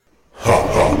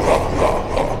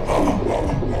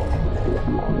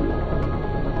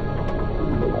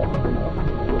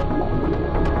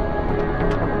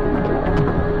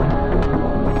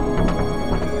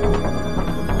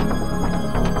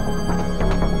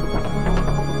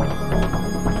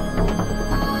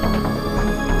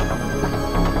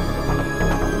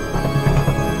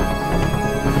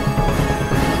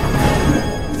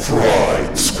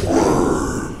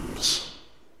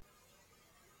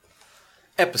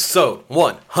Episode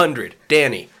 100.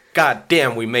 Danny,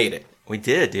 goddamn, we made it. We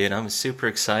did, dude. I'm super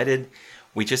excited.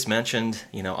 We just mentioned,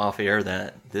 off air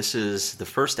that this is the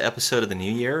first episode of the new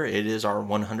year. It is our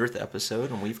 100th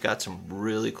episode, and we've got some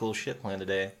really cool shit planned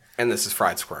today. And this is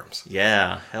Fried Squirms.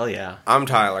 Yeah, hell yeah. I'm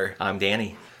Tyler. I'm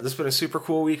Danny. This has been a super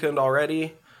cool weekend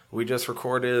already. We just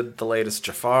recorded the latest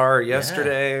Jafar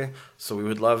yesterday, so we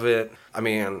would love it. I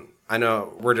mean, I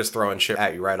know we're just throwing shit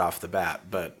at you right off the bat,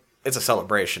 but it's a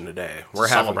celebration today. We're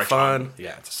having fun.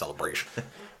 Yeah, it's a celebration.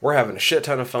 We're having a shit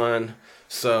ton of fun.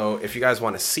 So if you guys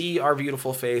want to see our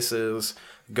beautiful faces,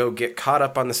 go get caught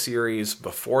up on the series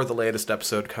before the latest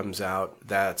episode comes out.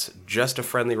 That's Just a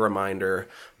Friendly Reminder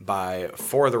by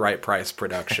For the Right Price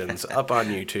Productions up on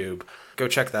YouTube. Go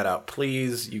check that out,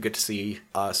 please. You get to see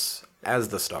us as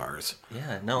the stars.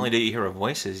 Yeah, not only do you hear our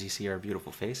voices, you see our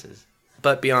beautiful faces.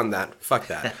 But beyond that, fuck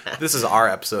that. This is our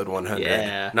episode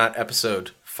 100, not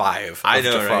episode 5 I of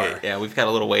know, Jafar. right? Yeah, we've got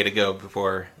a little way to go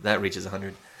before that reaches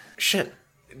 100. Shit.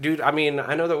 Dude, I mean,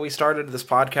 I know that we started this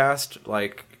podcast,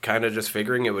 kind of just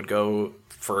figuring it would go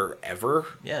forever.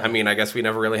 Yeah. I mean, I guess we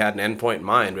never really had an end point in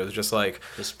mind. It was just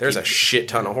there's a shit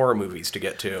ton of horror movies to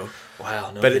get to.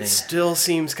 Wow, no But kidding. it still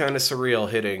seems kind of surreal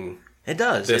hitting It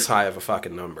does. this high of a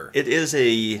fucking number. It is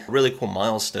a really cool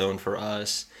milestone for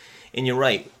us. And you're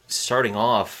right, starting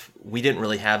off, we didn't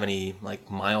really have any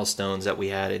milestones that we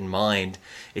had in mind.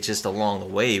 It's just along the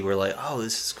way we're like, oh,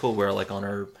 this is cool. We're on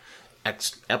our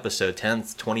episode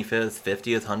 10th, 25th,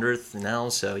 50th, 100th now.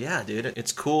 So yeah, dude,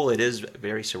 it's cool. It is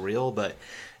very surreal, but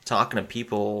talking to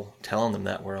people, telling them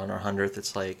that we're on our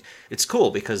 100th, it's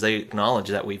cool because they acknowledge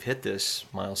that we've hit this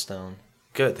milestone.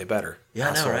 Good, they better.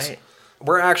 Yeah, I know, right?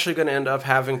 We're actually going to end up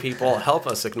having people help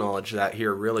us acknowledge that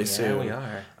here really soon. Yeah, we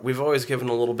are. We've always given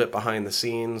a little bit behind the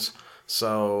scenes,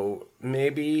 so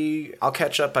maybe I'll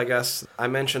catch up, I guess. I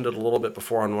mentioned it a little bit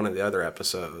before on one of the other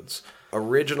episodes.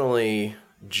 Originally,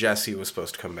 Jesse was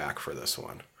supposed to come back for this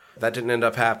one. That didn't end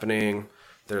up happening.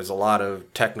 There's a lot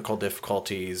of technical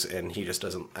difficulties, and he just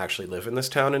doesn't actually live in this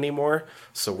town anymore,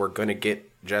 so we're going to get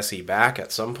Jesse back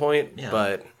at some point,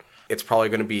 but it's probably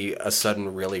going to be a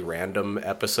sudden, really random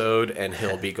episode, and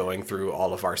he'll be going through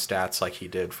all of our stats like he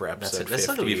did for episode 50. That's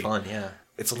going to be fun, yeah.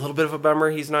 It's a little bit of a bummer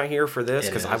he's not here for this,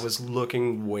 because I was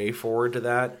looking way forward to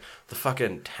that. The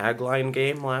fucking tagline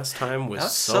game last time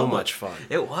was so much fun.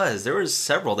 It was. There was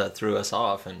several that threw us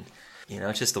off, and,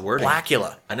 it's just the wording.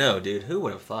 Blackula. I know, dude. Who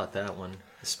would have thought that one,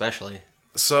 especially?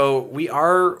 So we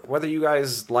are, whether you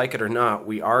guys like it or not,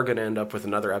 we are going to end up with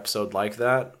another episode like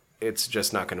that. It's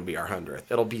just not going to be our 100th.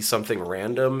 It'll be something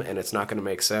random, and it's not going to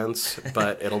make sense,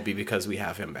 but it'll be because we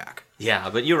have him back. Yeah,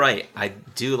 but you're right. I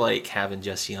do like having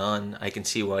Jesse on. I can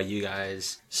see why you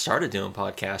guys started doing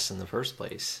podcasts in the first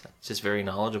place. It's just very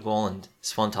knowledgeable, and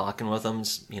it's fun talking with him.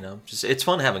 It's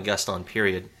fun having guests on,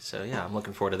 period. So, yeah, I'm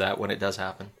looking forward to that when it does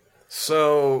happen.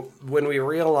 So, when we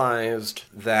realized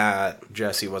that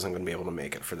Jesse wasn't going to be able to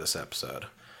make it for this episode,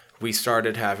 we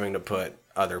started having to put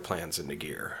other plans into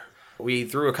gear. We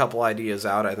threw a couple ideas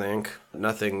out, I think.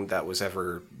 Nothing that was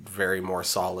ever very more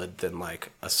solid than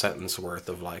a sentence worth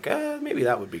of maybe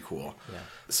that would be cool. Yeah.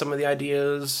 Some of the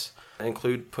ideas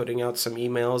include putting out some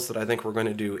emails that I think we're going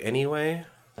to do anyway,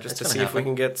 just to see if we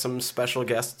can get some special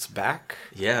guests back.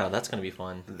 Yeah, that's going to be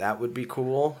fun. That would be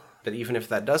cool. But even if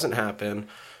that doesn't happen,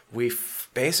 we've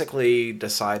basically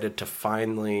decided to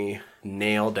finally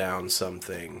nail down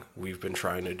something we've been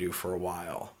trying to do for a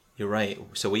while. You're right.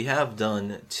 So we have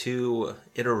done 2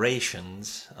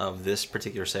 iterations of this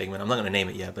particular segment. I'm not going to name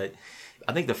it yet, but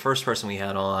I think the first person we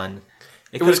had on,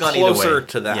 it was closer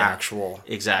to the actual.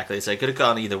 Exactly. So it could have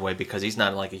gone either way because he's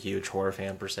not a huge horror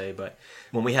fan per se. But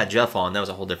when we had Jeff on, that was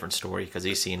a whole different story because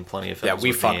he's seen plenty of films. Yeah,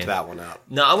 we fucked that one up.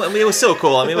 No, I mean, it was so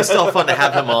cool. I mean, it was still fun to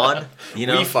have him on.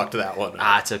 We fucked that one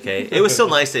up. It's okay. It was still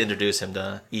nice to introduce him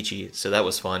to Ichi, so that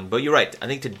was fun. But you're right. I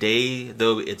think today,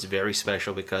 though, it's very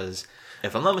special because,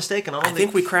 if I'm not mistaken, I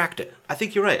think we cracked it. I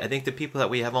think you're right. I think the people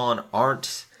that we have on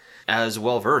aren't as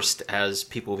well versed as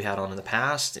people we had on in the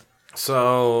past.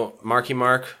 So, Marky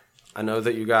Mark, I know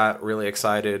that you got really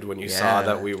excited when you saw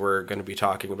that we were going to be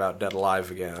talking about Dead Alive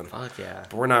again. Fuck yeah.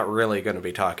 But we're not really going to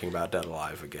be talking about Dead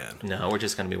Alive again. No, we're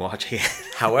just going to be watching it.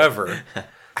 However,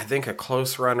 I think a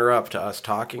close runner-up to us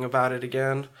talking about it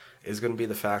again is going to be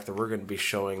the fact that we're going to be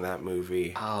showing that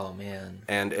movie. Oh, man.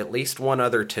 And at least one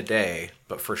other today,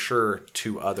 but for sure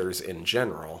 2 others in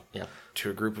general, to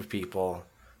a group of people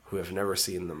who have never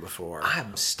seen them before.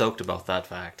 I'm stoked about that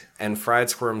fact. And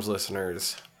Fried Squirms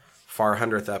listeners, for our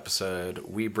 100th episode,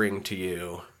 we bring to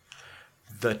you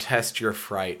the Test Your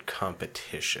Fright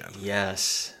competition.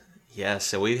 Yes.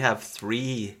 So we have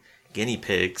 3 guinea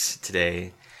pigs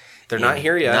today. They're not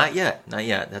here yet. Not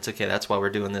yet. That's okay. That's why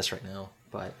we're doing this right now.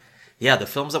 But yeah, the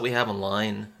films that we have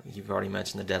online, you've already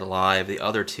mentioned The Dead Alive. The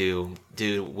other two,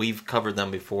 dude, we've covered them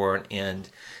before, and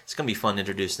it's going to be fun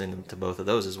introducing them to both of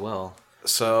those as well.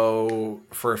 So,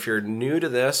 if you're new to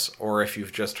this, or if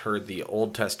you've just heard the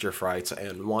old Test Your Frights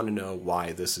and want to know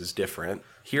why this is different,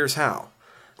 here's how.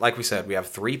 Like we said, we have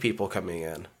 3 people coming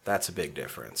in. That's a big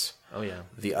difference. Oh, yeah.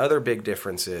 The other big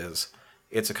difference is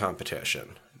it's a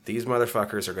competition. These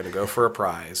motherfuckers are going to go for a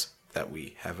prize that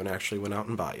we haven't actually went out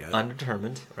and bought yet.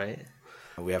 Undetermined, right?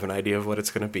 We have an idea of what it's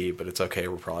going to be, but it's okay.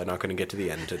 We're probably not going to get to the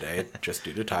end today, just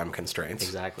due to time constraints.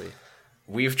 Exactly.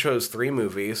 We've chose 3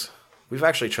 movies. We've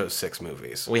actually chose 6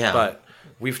 movies. We have. But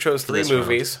we've chose 3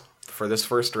 movies for this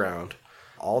first round.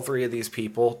 All 3 of these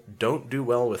people don't do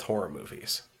well with horror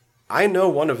movies. I know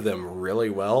one of them really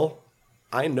well.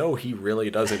 I know he really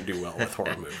doesn't do well with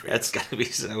horror movies. That's got to be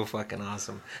so fucking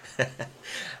awesome.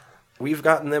 We've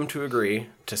gotten them to agree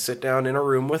to sit down in a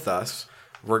room with us.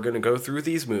 We're going to go through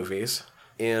these movies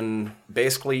in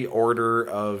basically order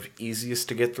of easiest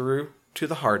to get through to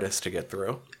the hardest to get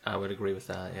through. I would agree with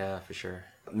that, yeah, for sure.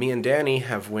 Me and Danny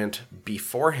have went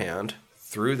beforehand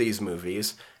through these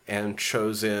movies and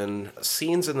chosen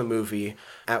scenes in the movie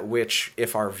at which,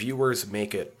 if our viewers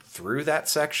make it through that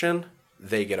section,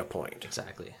 they get a point.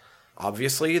 Exactly.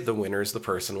 Obviously, the winner is the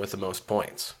person with the most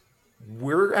points.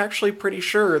 We're actually pretty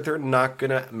sure they're not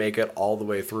going to make it all the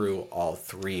way through all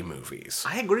 3 movies.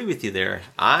 I agree with you there.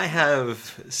 I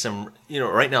have some,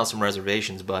 right now some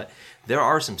reservations, but there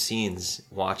are some scenes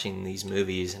watching these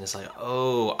movies, and it's like,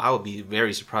 oh, I would be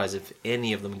very surprised if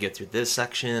any of them get through this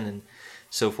section and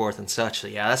so forth and such. So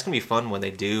yeah, that's going to be fun when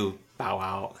they do bow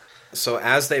out. So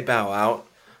as they bow out,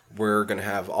 we're going to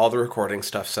have all the recording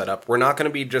stuff set up. We're not going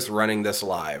to be just running this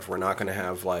live. We're not going to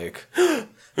have like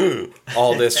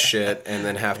all this shit and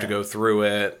then have to go through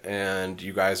it, and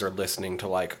you guys are listening to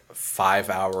like 5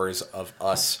 hours of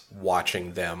us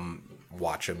watching them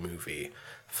watch a movie.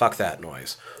 Fuck that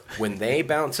noise. When they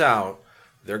bounce out,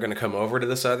 they're going to come over to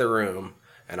this other room,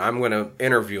 and I'm going to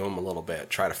interview them a little bit,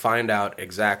 try to find out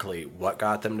exactly what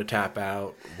got them to tap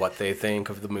out, what they think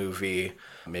of the movie,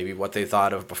 maybe what they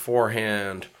thought of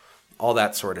beforehand, all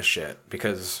that sort of shit.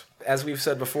 Because, as we've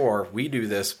said before, we do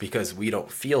this because we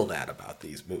don't feel that about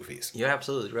these movies. You're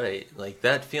absolutely right. Like,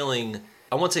 that feeling,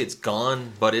 I won't say it's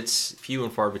gone, but it's few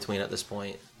and far between at this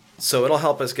point. So it'll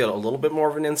help us get a little bit more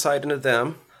of an insight into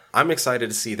them. I'm excited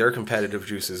to see their competitive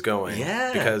juices going.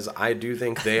 Yeah. Because I do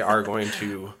think they are going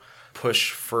to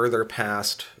push further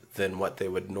past than what they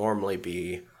would normally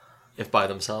be. If by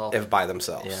themselves.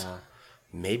 Yeah.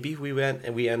 Maybe we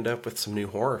end up with some new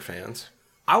horror fans.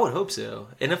 I would hope so.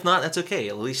 And if not, that's okay.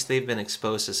 At least they've been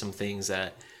exposed to some things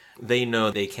that they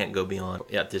know they can't go beyond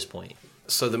at this point.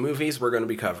 So the movies we're going to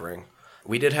be covering,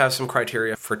 we did have some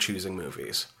criteria for choosing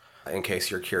movies. In case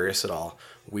you're curious at all,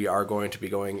 we are going to be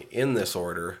going in this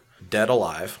order: Dead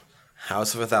Alive,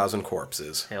 House of a Thousand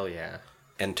Corpses, Hell yeah,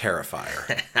 and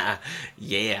Terrifier.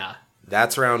 Yeah.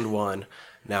 That's round 1.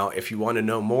 Now, if you want to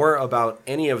know more about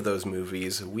any of those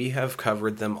movies, we have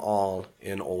covered them all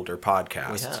in older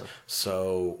podcasts. We have.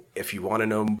 So if you want to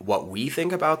know what we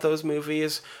think about those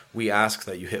movies, we ask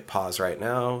that you hit pause right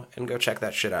now and go check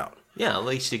that shit out. Yeah, at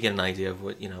least you get an idea of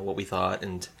what we thought,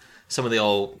 and some of the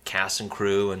old cast and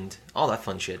crew and all that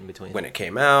fun shit in between. When it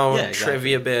came out, yeah, exactly.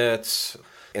 Trivia bits.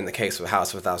 In the case of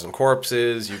House of a Thousand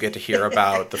Corpses, you get to hear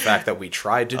about the fact that we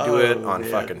tried to do it on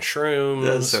fucking shrooms.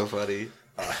 That's so funny.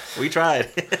 We tried.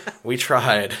 We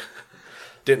tried.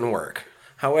 Didn't work.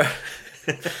 However,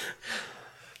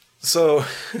 so,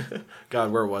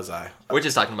 God, where was I? We're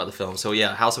just talking about the film. So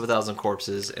yeah, House of a Thousand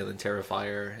Corpses and then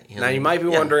Terrifier. Now you might be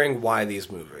wondering why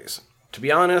these movies. To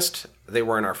be honest, they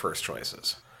weren't our first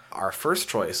choices. Our first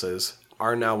choices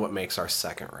are now what makes our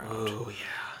second round. Oh yeah.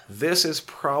 This is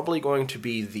probably going to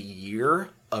be the year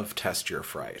of Test Your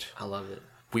Fright. I love it.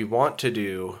 We want to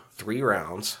do 3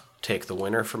 rounds, take the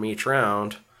winner from each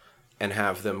round, and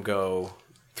have them go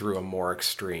through a more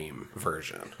extreme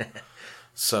version.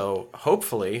 So,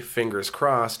 hopefully, fingers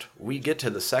crossed, we get to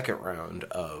the second round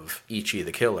of Ichi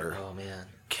the Killer, Oh, man.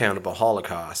 Cannibal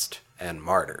Holocaust, and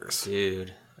Martyrs.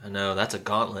 Dude, I know. That's a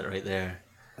gauntlet right there.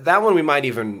 That one we might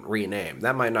even rename.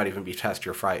 That might not even be Test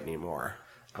Your Fright anymore.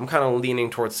 I'm kind of leaning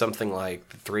towards something like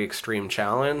the 3 Extreme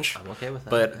Challenge. I'm okay with that.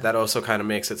 But that also kind of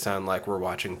makes it sound like we're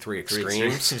watching 3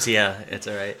 Extremes. Yeah, it's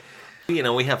all right.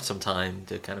 We have some time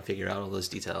to kind of figure out all those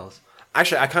details.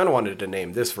 Actually, I kind of wanted to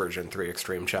name this version 3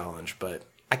 Extreme Challenge, but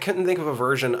I couldn't think of a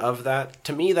version of that.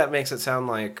 To me, that makes it sound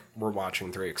like we're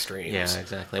watching 3 Extremes. Yeah,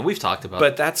 exactly. And we've talked about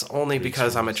But that's only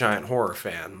because I'm a giant horror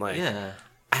fan. Yeah.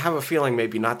 I have a feeling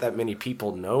maybe not that many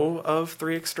people know of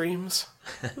Three Extremes.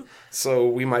 So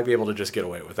we might be able to just get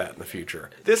away with that in the future.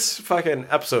 This fucking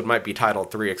episode might be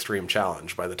titled Three Extreme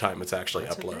Challenge by the time it's actually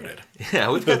uploaded. Okay. Yeah,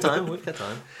 we've got time.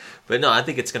 But no, I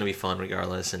think it's going to be fun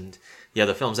regardless. And yeah,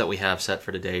 the films that we have set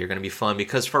for today are going to be fun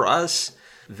because for us,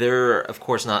 they're, of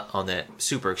course, not on that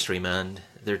super extreme end.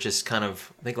 They're just kind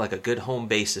of, I think, like a good home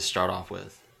base to start off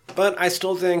with. But I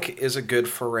still think is a good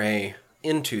foray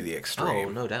into the extreme.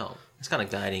 Oh, no doubt. It's kind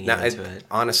of guiding you into it.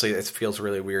 Honestly, it feels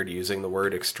really weird using the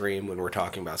word extreme when we're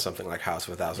talking about something like House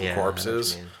of a Thousand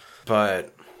Corpses.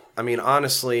 But, I mean,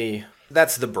 honestly,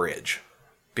 that's the bridge.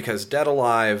 Because Dead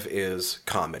Alive is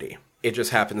comedy. It just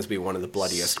happens to be one of the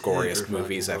bloodiest, goriest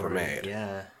movies ever made.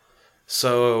 Yeah.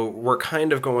 So we're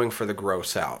kind of going for the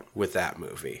gross out with that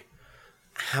movie.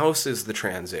 House is the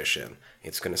transition.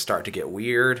 It's going to start to get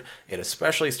weird. It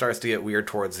especially starts to get weird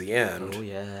towards the end. Oh,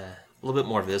 yeah. A little bit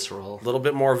more visceral. A little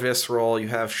bit more visceral. You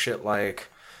have shit like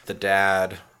the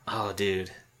dad. Oh, dude.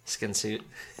 Skin suit.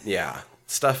 Yeah.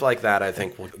 Stuff like that, I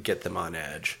think, will get them on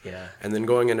edge. Yeah. And then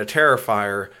going into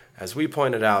Terrifier, as we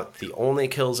pointed out, the only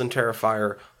kills in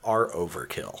Terrifier are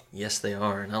overkill. Yes, they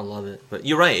are, and I love it. But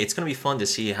you're right. It's going to be fun to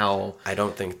see how... I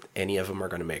don't think any of them are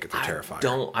going to make it through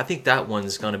Terrifier. I think that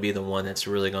one's going to be the one that's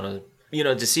really going to... You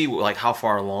know, to see like how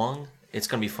far along... It's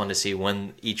going to be fun to see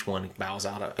when each one bows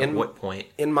out at what point.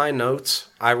 In my notes,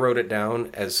 I wrote it down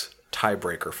as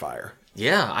tiebreaker fire.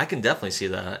 Yeah, I can definitely see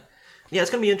that. Yeah,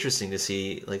 it's going to be interesting to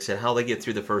see, like I said, how they get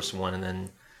through the first one and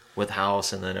then with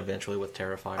House and then eventually with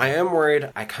Terrifier. I am worried.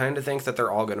 I kind of think that they're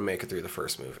all going to make it through the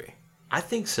first movie. I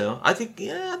think so. I think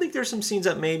there's some scenes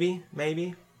that maybe.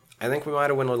 I think we might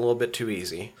have went a little bit too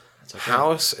easy. That's okay.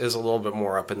 House is a little bit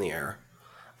more up in the air.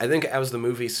 I think as the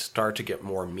movies start to get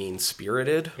more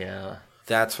mean-spirited,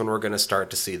 that's when we're going to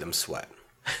start to see them sweat.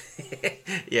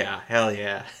 Yeah, hell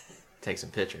yeah. Take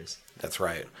some pictures. That's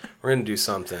right. We're going to do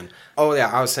something. Oh, yeah,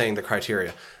 I was saying the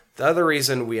criteria. The other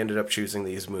reason we ended up choosing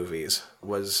these movies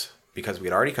was because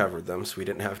we'd already covered them, so we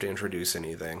didn't have to introduce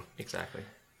anything. Exactly.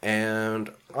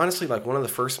 And honestly, like one of the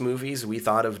first movies we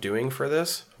thought of doing for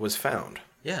this was Found.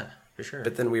 Yeah, for sure.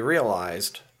 But then we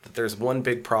realized that there's one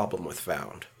big problem with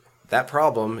Found. That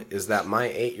problem is that my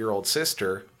 8-year-old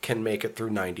sister can make it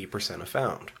through 90% of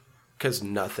Found. Because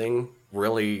nothing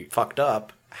really fucked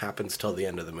up happens till the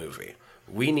end of the movie.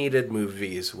 We needed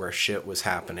movies where shit was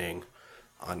happening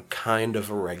on kind of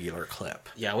a regular clip.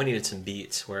 Yeah, we needed some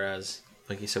beats, whereas,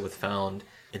 like you said with Found,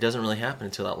 it doesn't really happen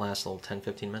until that last little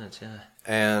 10-15 minutes, yeah.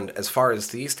 And as far as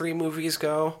these three movies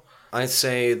go, I'd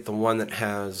say the one that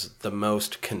has the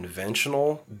most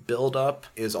conventional build-up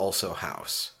is also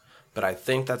House. But I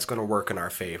think that's going to work in our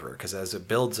favor, because as it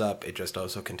builds up, it just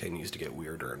also continues to get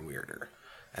weirder and weirder.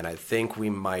 And I think we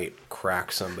might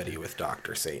crack somebody with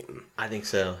Dr. Satan. I think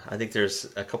so. I think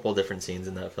there's a couple of different scenes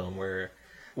in that film where,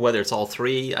 whether it's all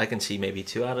three, I can see maybe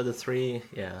 2 out of the 3.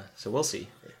 Yeah, so we'll see.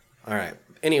 All right.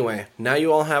 Anyway, now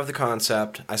you all have the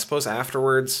concept. I suppose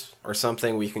afterwards or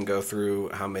something we can go through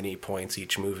how many points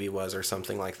each movie was or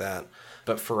something like that.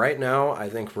 But for right now, I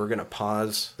think we're going to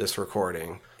pause this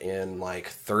recording. In like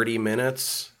 30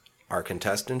 minutes, our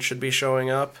contestants should be showing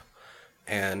up.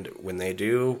 And when they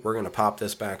do, we're going to pop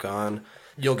this back on.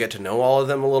 You'll get to know all of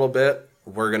them a little bit.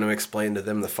 We're going to explain to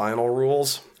them the final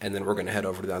rules. And then we're going to head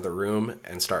over to the other room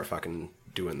and start fucking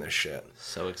doing this shit.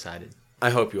 So excited. I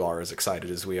hope you all are as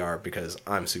excited as we are, because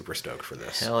I'm super stoked for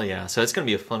this. Hell yeah. So it's going to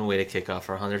be a fun way to kick off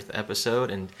our 100th episode.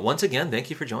 And once again,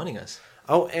 thank you for joining us.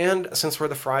 Oh, and since we're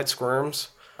the Fried Squirms,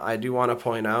 I do want to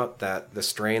point out that the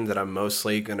strain that I'm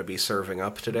mostly going to be serving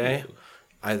up today,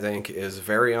 I think is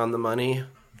very on the money,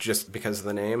 just because of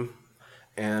the name.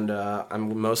 And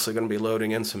I'm mostly going to be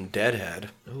loading in some Deadhead.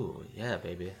 Ooh, yeah,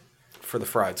 baby. For the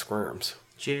Fried Squirms.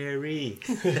 Jerry.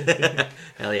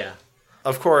 Hell yeah.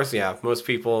 Of course, yeah, most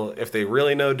people, if they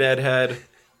really know Deadhead,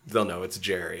 they'll know it's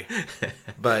Jerry.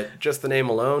 But just the name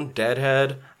alone,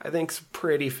 Deadhead, I think's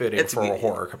pretty fitting for a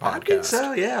horror podcast. I think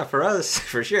so, yeah, for us,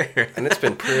 for sure. And it's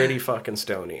been pretty fucking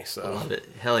stony, so. I love it.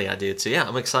 Hell yeah, dude. So yeah,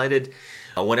 I'm excited.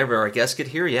 Whenever our guests get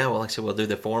here, yeah, well, like I said, we'll do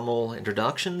the formal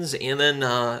introductions, and then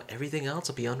everything else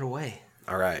will be underway.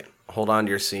 All right, hold on to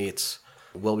your seats.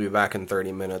 We'll be back in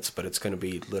 30 minutes, but it's going to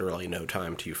be literally no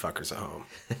time to you fuckers at home.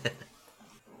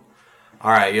 All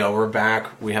right, yo, we're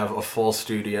back. We have a full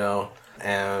studio,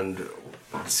 and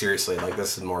seriously, like,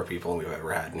 this is more people than we've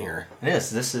ever had in here. It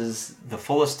is. This is the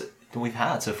fullest we've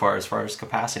had so far as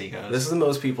capacity goes. This is the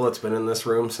most people that's been in this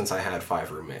room since I had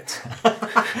 5 roommates.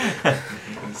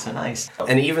 So nice.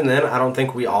 And even then, I don't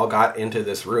think we all got into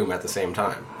this room at the same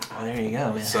time. Oh, there you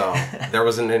go, man. So there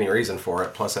wasn't any reason for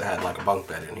it. Plus, it had like a bunk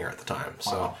bed in here at the time.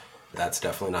 So wow. That's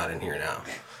definitely not in here now.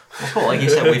 Well, cool. Like you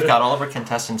said, we've got all of our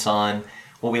contestants on.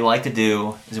 What we like to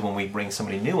do is when we bring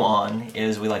somebody new on,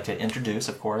 is we like to introduce,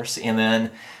 of course, and then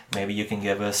maybe you can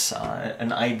give us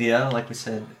an idea, like we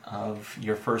said, of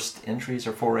your first entries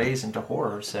or forays into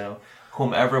horror. So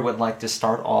whomever would like to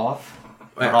start off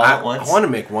all at once. I want to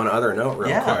make one other note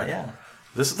real quick. Yeah.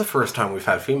 This is the first time we've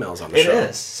had females on the show. It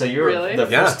is. So you're Really? the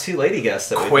first two lady guests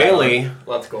that we've Quayle, had.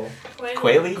 Let's go.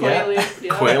 Quayle, yeah.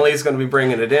 Quayle's going to be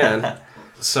bringing it in.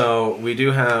 So we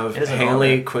do have It is an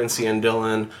Haley, honor. Quincy, and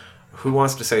Dylan. Who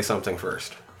wants to say something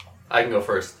first? I can go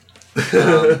first.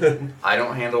 I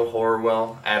don't handle horror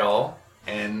well at all,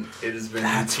 and it has been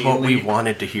That's routinely, what we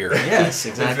wanted to hear. Yes,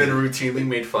 it's exactly. been routinely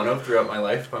made fun of throughout my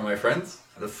life by my friends.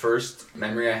 The first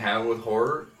memory I have with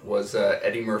horror was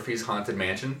Eddie Murphy's Haunted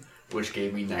Mansion, which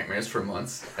gave me nightmares for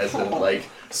months as a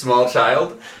small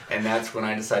child, and that's when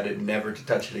I decided never to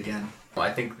touch it again. I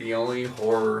think the only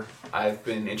horror I've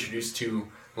been introduced to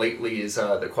lately is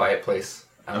The Quiet Place.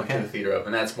 I went to the theater of,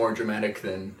 and that's more dramatic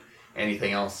than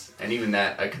anything else, and even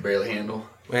that I could barely handle.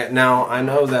 Wait, now, I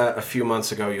know that a few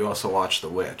months ago you also watched The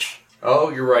Witch. Oh,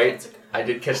 you're right. I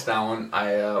did catch that one.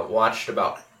 I watched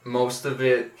about most of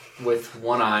it with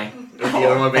one eye, with the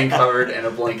other one being covered, and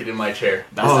a blanket in my chair.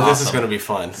 That's This awesome. is going to be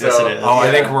fun. Yes, it is. Oh, I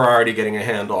yeah. think we're already getting a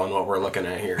handle on what we're looking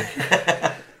at here.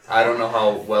 I don't know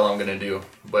how well I'm going to do,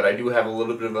 but I do have a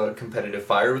little bit of a competitive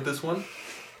fire with this one.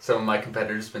 Some of my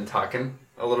competitors have been talking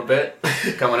a little bit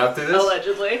coming up to this.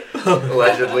 Allegedly.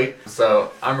 Allegedly.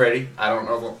 So I'm ready. I don't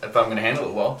know if I'm going to handle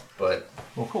it well, but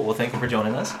Well, cool. Well, thank you for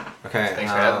joining us. Okay.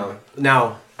 Thanks for having me.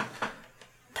 Now,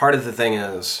 part of the thing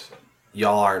is,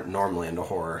 y'all aren't normally into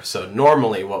horror. So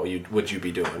normally, what would you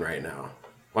be doing right now?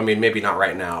 I mean, maybe not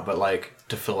right now, but like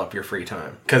to fill up your free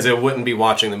time. Because it wouldn't be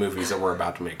watching the movies that we're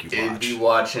about to make you it'd watch. be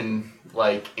watching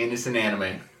innocent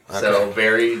anime. So Okay.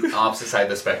 very opposite side of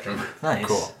the spectrum. Nice.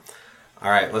 Cool. All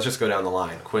right, let's just go down the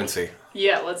line. Quincy.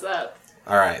 Yeah, what's that?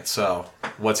 All right, so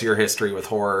what's your history with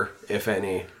horror, if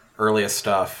any? Earliest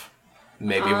stuff?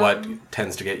 Maybe what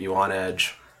tends to get you on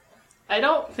edge? I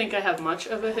don't think I have much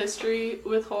of a history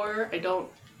with horror. I don't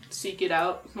seek it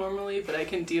out normally, but I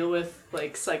can deal with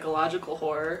psychological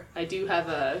horror. I do have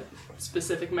a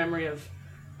specific memory of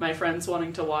my friends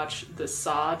wanting to watch the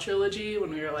Saw trilogy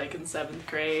when we were in 7th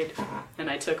grade, and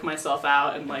I took myself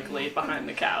out and laid behind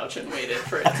the couch and waited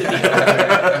for it to be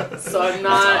over. So I'm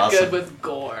not awesome. good with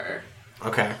gore.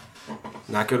 Okay.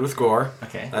 Not good with gore.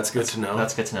 Okay. That's good to know.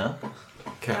 That's good to know.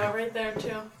 Okay. Right there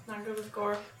too. Not good with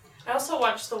gore. I also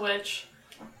watched The Witch,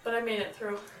 but I made it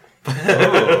through.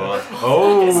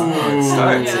 Oh. It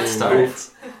starts. Yeah. It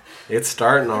starts. It's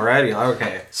starting already.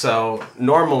 Okay. So,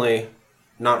 normally,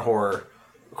 not horror.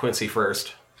 Quincy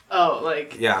first. Oh,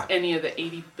 Yeah. any of the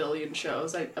 80 billion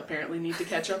shows I apparently need to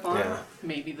catch up on. Yeah.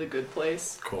 Maybe The Good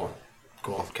Place. Cool.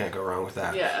 Can't go wrong with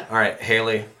that. Yeah. All right,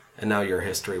 Haley, and now your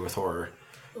history with horror.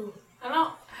 Ooh. I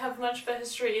don't have much of a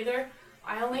history either.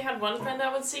 I only had one friend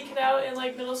that would seek it out in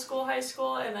middle school, high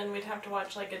school, and then we'd have to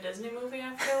watch a Disney movie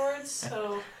afterwards.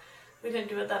 So we didn't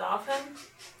do it that often.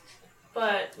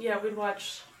 But yeah, we'd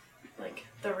watch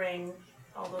The Ring,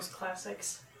 all those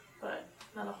classics, but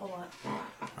not a whole lot.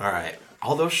 All right.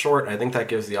 Although short, I think that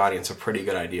gives the audience a pretty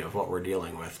good idea of what we're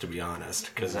dealing with, to be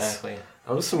honest. Because Exactly.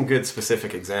 that was some good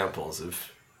specific examples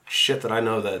of shit that I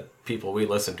know that people we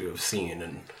listen to have seen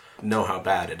and know how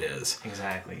bad it is.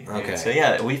 Exactly. Okay. So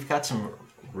yeah, we've got some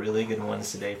really good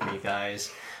ones today for you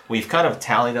guys. We've kind of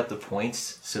tallied up the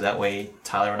points so that way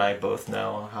Tyler and I both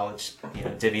know how it's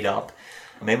divvied up.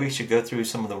 Maybe we should go through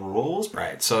some of the rules.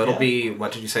 Right. So it'll be,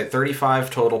 what did you say,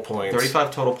 35 total points. 35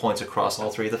 total points across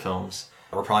all three of the films.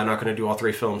 We're probably not going to do all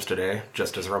 3 films today,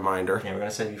 just as a reminder. Yeah, we're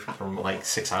gonna save you from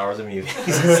 6 hours of movies.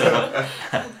 So,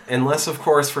 Unless, of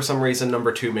course, for some reason,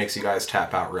 number 2 makes you guys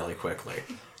tap out really quickly.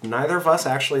 Neither of us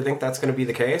actually think that's going to be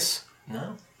the case,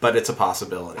 no, but it's a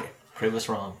possibility. prove us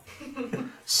wrong.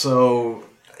 So,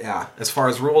 yeah, as far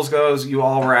as rules goes, you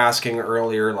all were asking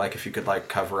earlier, if you could,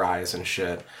 cover eyes and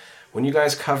shit. When you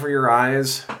guys cover your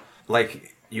eyes,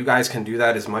 you guys can do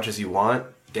that as much as you want.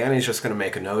 Danny's just going to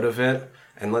make a note of it.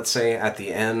 And let's say at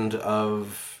the end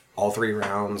of all 3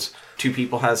 rounds, 2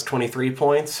 people has 23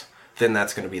 points, then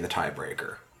that's going to be the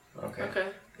tiebreaker. Okay.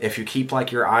 If you keep,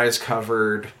 your eyes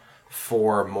covered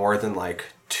for more than,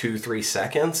 2-3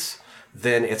 seconds,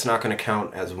 then it's not going to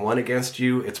count as 1 against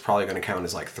you. It's probably going to count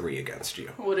as, 3 against you.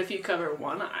 What if you cover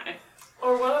one eye?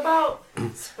 Or what about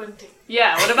squinting?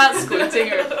 Yeah, what about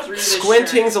squinting or through the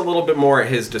Squinting's shirt? a little bit more at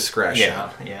his discretion.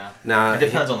 Yeah. Now, It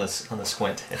depends on the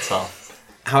squint itself.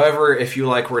 however, if you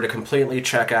were to completely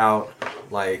check out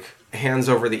hands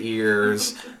over the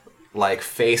ears,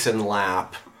 face and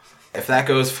lap, If that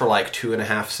goes for like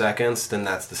 2.5 seconds, then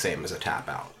that's the same as a tap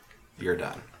out. You're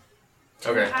done.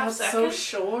 Okay. Half That's so second.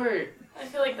 short. I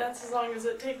feel like that's as long as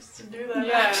it takes to do that.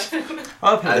 Yeah. action.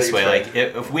 I'll put I it this think way: it's like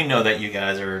if we know that you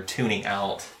guys are tuning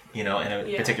out, in a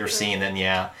Yeah, particular sure. scene, then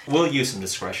yeah, we'll use some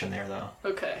discretion there, though.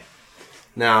 Okay.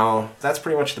 Now, that's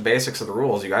pretty much the basics of the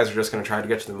rules. You guys are just going to try to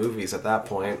get to the movies at that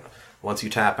point. Once you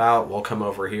tap out, we'll come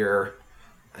over here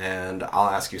and I'll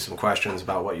ask you some questions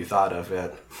about what you thought of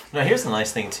it. Now, here's the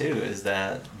nice thing too: is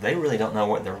that they really don't know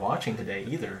what they're watching today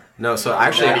either. No, so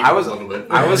actually, Not even I was a little bit.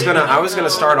 gonna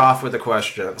start off with a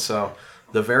question. So,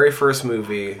 the very first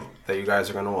movie that you guys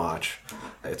are gonna watch,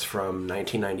 it's from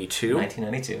 1992.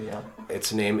 1992, yeah.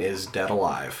 Its name is Dead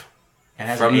Alive. It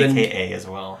has From an the- AKA as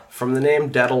well. From the name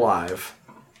Dead Alive,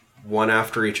 one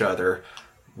after each other,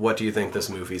 what do you think this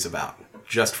movie's about?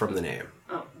 Just from the name.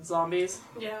 Oh, zombies.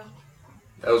 Yeah.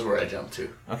 That was where I jumped to.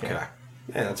 Okay. Okay.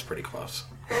 Yeah, that's pretty close.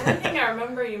 The only thing I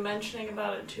remember you mentioning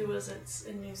about it too was it's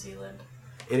in New Zealand.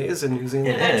 It is in New Zealand.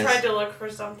 It And is. I tried to look for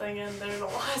something and there's a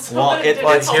lot. So Well, I it- didn't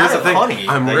well, But find here's the it. thing. funny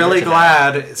I'm that really you're to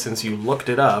that. glad, since you looked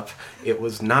it up, it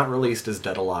was not released as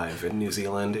Dead Alive in New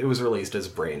Zealand. It was released as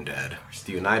Brain Dead.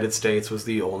 The United States was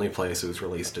the only place it was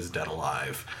released as Dead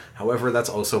Alive. However, that's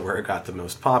also where it got the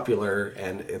most popular,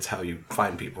 and it's how you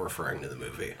find people referring to the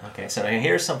movie. Okay, so now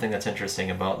here's something that's interesting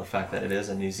about the fact that it is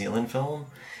a New Zealand film,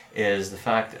 is the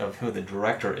fact of who the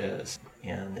director is,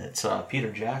 and it's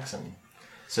Peter Jackson.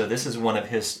 So this is one of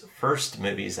his first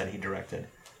movies that he directed.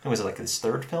 Was it like his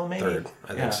third film, maybe? Third,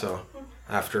 I think so.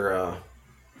 After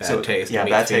Bad So, Taste, yeah, and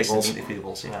Bad Meet Taste Feebles. and Meet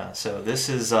Feebles, yeah. So this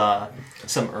is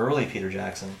some early Peter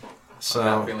Jackson. I'm not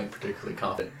So, feeling particularly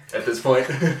confident at this point.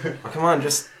 come on,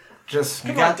 just You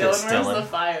Come got on, this, Dylan. Where's the Dylan.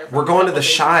 fire? we're going to the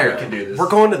Shire. We can do this. We're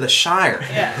going to the Shire.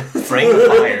 Yeah. Bring the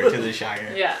fire to the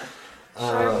Shire. Yeah.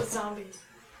 Sure, with zombies.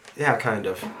 Yeah, kind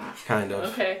of.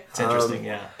 Okay. It's interesting,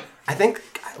 yeah. I think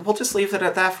we'll just leave it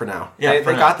at that for now. Yeah, they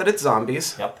for now. got that it's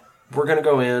zombies. Yep. We're gonna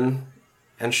go in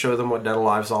and show them what Dead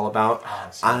Alive's all about. Oh,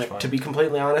 it's so much fun. To be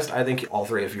completely honest, I think all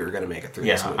three of you are gonna make it through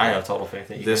this Yeah, movie. I have total faith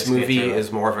that you This guys can get movie through it.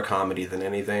 is more of a comedy than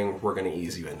anything. We're gonna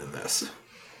ease you into this.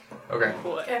 Okay.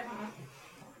 What? Okay.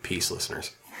 Peace,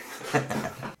 listeners.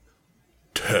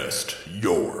 Test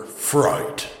your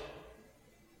fright.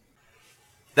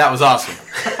 That was awesome.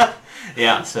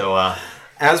 Yeah, so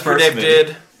As First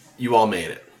predicted, you all made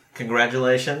it.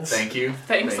 congratulations. Thank you.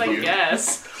 Thanks, Thank I you.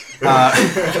 guess.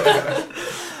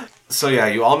 So yeah,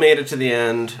 you all made it to the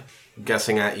end,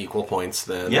 guessing at equal points.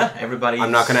 Then Yeah, everybody.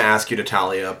 I'm not gonna ask you to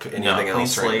tally up anything No, clean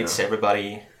else right slates. now.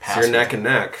 Everybody So passed. you're with neck and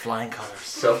neck. flying colors.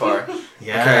 So far.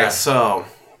 Yeah. Okay, so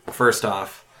first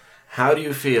off, how do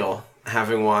you feel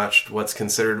having watched what's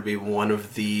considered to be one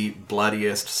of the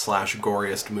bloodiest /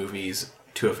 goriest movies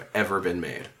to have ever been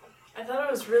made? I thought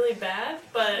it was really bad,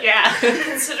 but Yeah.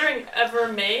 considering ever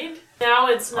made, now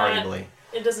it's not. Arguably.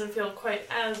 It doesn't feel quite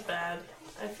as bad.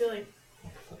 I feel like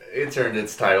It's earned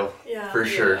its title. Yeah. For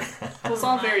sure. It was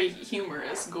all very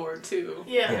humorous gore too.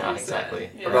 yeah. Yeah, You said. exactly.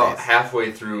 Yeah. About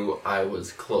halfway through, I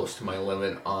was close to my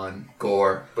limit on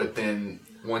gore, but then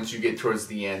once you get towards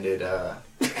the end, it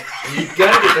you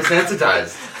gotta get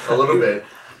desensitized a little bit.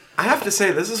 I have to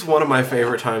say, this is one of my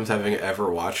favorite times having ever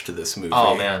watched this movie.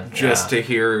 Oh, man, Just yeah. to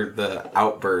hear the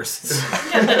outbursts.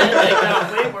 Yeah, the ending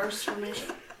got way worse for me.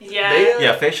 Yeah. They-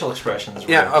 Yeah, facial expressions.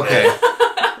 Were, Yeah, okay.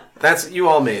 You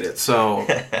all made it. So,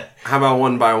 how about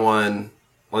one by one?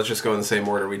 Let's just go in the same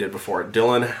order we did before.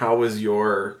 Dylan, how was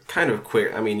your kind of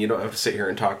quick? I mean, you don't have to sit here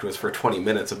and talk to us for 20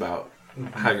 minutes about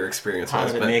how your experience How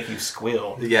was, did it but make you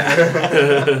squeal?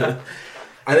 yeah.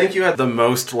 I think you had the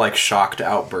most shocked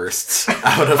outbursts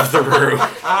out of the room.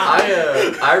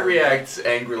 I react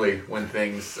angrily when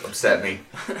things upset me,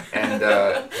 and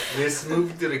this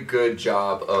movie did a good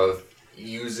job of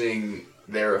using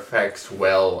their effects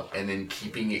well and then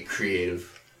keeping it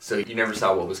creative, so you never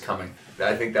saw what was coming.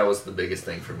 I think that was the biggest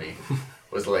thing for me.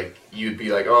 Was like you'd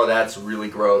be like, oh, that's really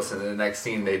gross, and then the next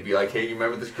scene they'd be like, hey, you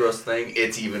remember this gross thing?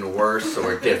 It's even worse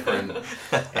or different,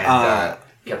 and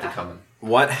kept it coming.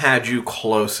 What had you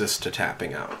closest to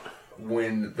tapping out?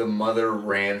 When the mother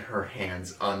ran her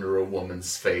hands under a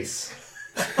woman's face.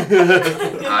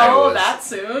 Oh, that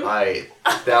soon?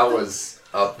 That was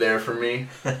up there for me.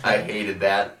 I hated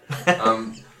that.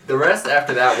 The rest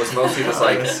after that was mostly just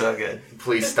like, That's so good.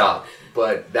 please stop.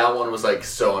 But that one was like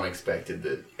so unexpected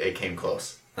that it came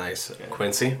close. Nice.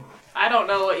 Quincy? I don't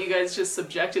know what you guys just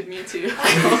subjected me to.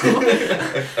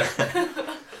 I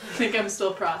think I'm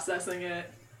still processing it.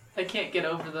 I can't get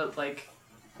over the,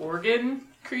 organ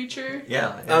creature.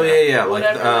 Yeah. Oh, yeah. Like,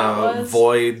 Whatever that was.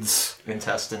 Void's...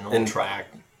 Intestinal In-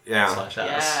 tract Yeah. / ass.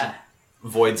 Yeah.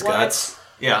 Void's What? guts.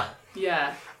 Yeah.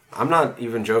 Yeah. I'm not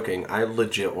even joking. I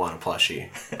legit want a plushie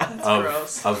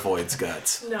gross. of Void's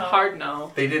guts. No. Hard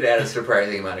no. They did add a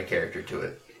surprising amount of character to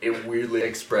it. It weirdly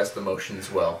expressed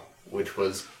emotions well, which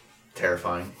was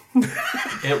terrifying.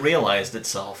 It realized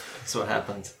itself. That's what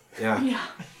happened. Yeah. Yeah.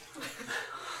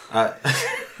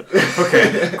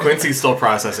 Okay. Quincy's still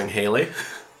processing Haley.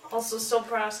 Also still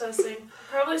processing.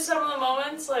 Probably some of the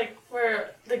moments like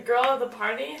where the girl at the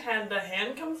party had the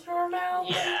hand come through her mouth.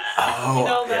 Yeah. Oh, You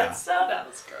know that yeah. stuff? That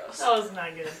was gross. That was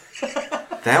not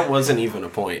good. That wasn't even a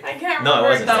point. I can't No, it remember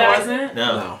wasn't. That exactly. wasn't?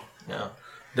 No. No.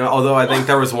 No, although I think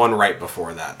there was one right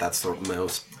before that. That's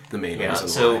the main Yeah, reason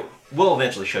so why. we'll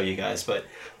eventually show you guys, but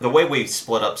the way we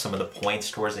split up some of the points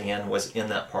towards the end was in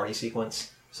that party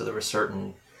sequence. So there were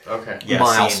certain Okay.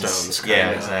 Milestones, scenes. kinda. Yeah,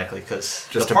 exactly. Because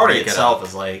Just the to party break it itself up.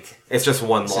 is like It's just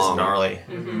one this is long, gnarly.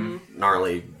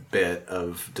 gnarly bit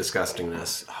of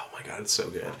disgustingness. Oh my god, it's so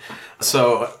good.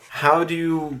 So, how do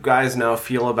you guys now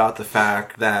feel about the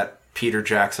fact that Peter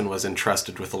Jackson was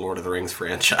entrusted with the Lord of the Rings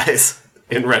franchise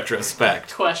in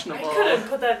retrospect? I Questionable. couldn't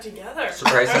put that together.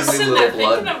 Surprisingly I was sitting little there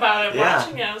blood. thinking about it, Yeah.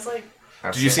 watching it. I was like,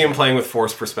 Did you see him playing with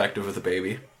forced perspective with the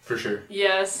baby? For sure.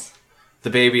 Yes. The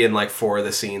baby in like 4 of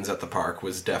the scenes at the park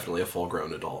was definitely a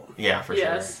full-grown adult. Yeah, for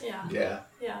Yes. yeah. Yeah.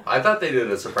 Yeah. I thought they did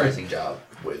a surprising job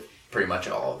with pretty much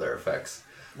all of their effects.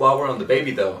 While we're on the baby,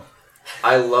 though,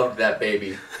 I loved that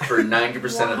baby for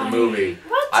 90% of the Why? movie.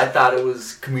 What? I thought it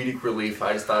was comedic relief.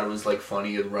 I just thought it was like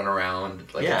funny to run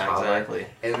around like Yeah, a toddler. exactly.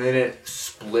 And then it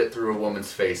split through a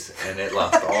woman's face, and it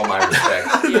lost all my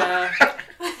respect. Yeah.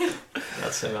 sure.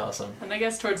 That's so awesome. And I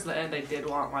guess towards the end I did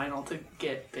want Lionel to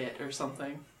get bit or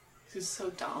something. He's so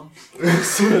dumb.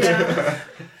 Yeah.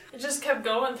 It just kept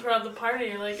going throughout the party.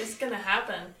 You're like, it's gonna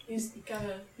happen. He's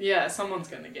gotta. Yeah, someone's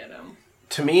gonna get him.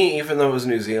 To me, even though it was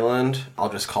New Zealand, I'll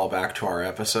just call back to our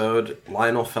episode,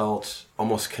 Lionel felt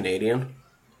almost Canadian.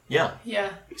 Yeah,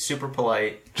 Yeah. super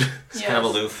polite. It's kind of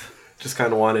Yes. aloof. Just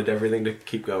kind of wanted everything to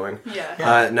keep going.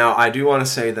 Yeah. Now, I do want to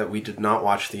say that we did not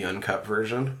watch the uncut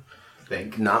version.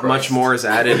 Thank Not Christ. much more is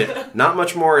added. Not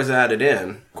much more is added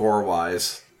in gore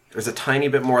wise. There's a tiny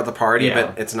bit more at the party, Yeah.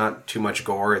 but it's not too much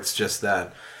gore. It's just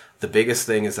that the biggest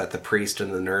thing is that the priest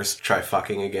and the nurse try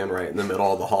fucking again right in the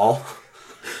middle of the hall.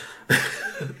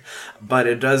 But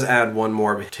it does add one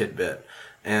more tidbit.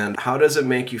 And how does it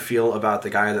make you feel about the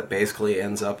guy that basically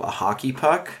ends up a hockey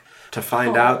puck? To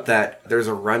find out that there's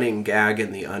a running gag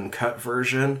in the uncut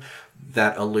version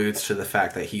that alludes to the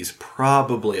fact that he's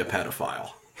probably a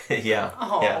pedophile. Yeah.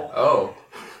 Oh. Yeah. Oh.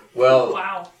 Well,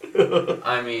 Wow.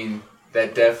 I mean,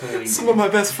 that definitely... Some of my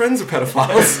best friends are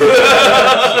pedophiles.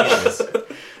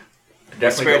 Definitely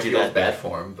Spared don't you feel that bad bit.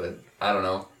 for him, but I don't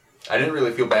know. I didn't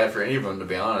really feel bad for any of them, to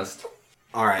be honest.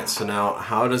 Alright, so now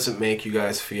how does it make you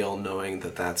guys feel knowing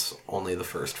that that's only the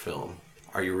first film?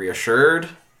 Are you reassured?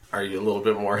 Are you a little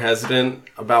bit more hesitant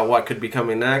about what could be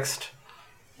coming next?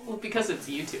 Well, because it's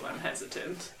you two, I'm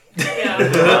hesitant.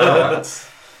 Yeah.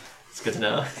 It's good to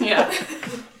know. Yeah.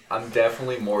 I'm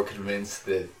definitely more convinced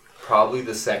that probably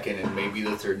the second and maybe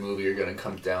the third movie are going to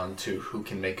come down to who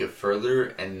can make it further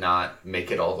and not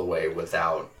make it all the way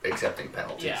without accepting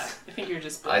penalties. Yeah. I think you're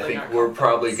just I building think our we're confidence.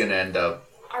 probably going to end up...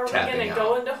 Are we Tapping gonna out.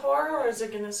 go into horror or is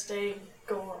it gonna stay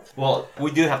gore? Well,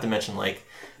 we do have to mention, like,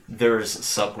 there's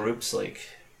subgroups, like,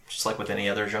 just like with any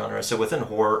other genre. So within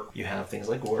horror, you have things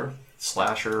like gore,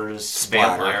 slashers,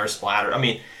 Splatter. vampire, splatter. I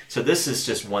mean, so this is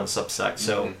just one subsect.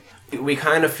 So, We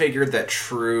kind of figured that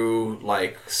true,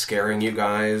 like, scaring you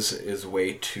guys is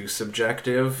way too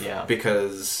subjective. Yeah.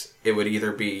 Because it would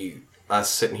either be us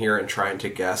sitting here and trying to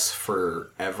guess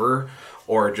forever,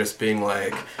 or just being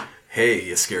like, hey,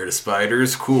 you scared of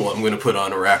spiders? Cool, I'm going to put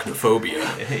on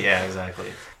arachnophobia. yeah,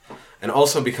 exactly. And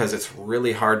also because it's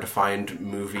really hard to find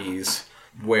movies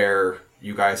where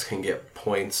you guys can get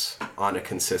points on a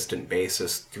consistent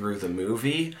basis through the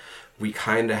movie, we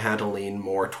kind of had to lean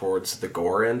more towards the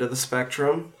gore end of the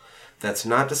spectrum. That's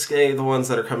not to say the ones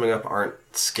that are coming up aren't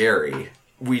scary.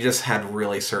 We just had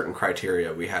really certain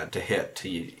criteria we had to hit to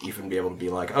even be able to be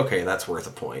like, okay, that's worth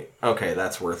a point. Okay,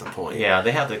 that's worth a point. Yeah,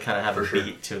 they have to kind of have For a sure.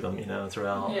 beat to them, you know,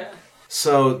 throughout. Yeah.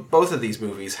 So both of these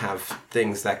movies have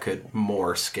things that could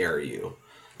more scare you,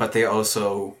 but they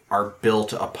also are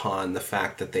built upon the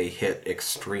fact that they hit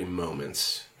extreme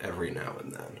moments every now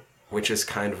and then, which is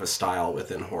kind of a style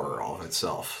within horror all of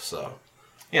itself. So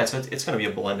Yeah, so it's going to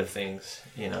be a blend of things,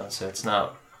 you know, so it's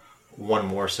not one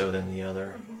more so than the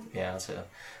other. Yeah, so...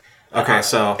 okay,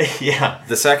 so yeah.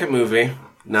 the second movie,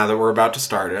 now that we're about to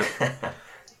start it,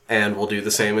 and we'll do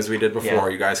the same as we did before, Yeah.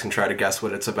 you guys can try to guess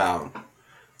what it's about.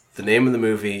 The name of the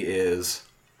movie is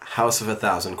House of a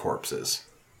Thousand Corpses.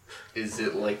 Is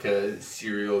it like a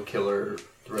serial killer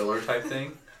thriller type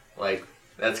thing? Like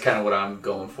That's kind of what I'm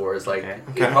going for. Is like Okay.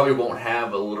 Okay. it probably won't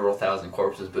have a literal 1,000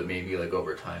 corpses, but maybe like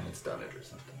over time it's done it or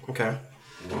something. Okay.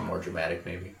 A little more dramatic,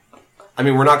 maybe. I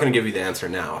mean, we're not going to give you the answer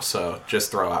now, so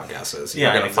just throw out guesses. You're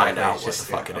Yeah, going to find exactly. out It's what the just,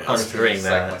 fuck it I'm is. agreeing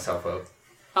Psych that. myself out.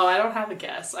 Oh, I don't have a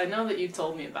guess. I know that you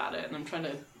told me about it, and I'm trying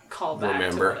to call back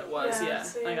Remember. to what it was. Yeah, Yeah,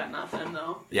 same. I got nothing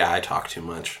though. Yeah, I talk too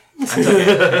much. It's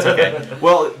okay.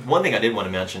 Well, one thing I did want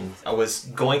to mention, I was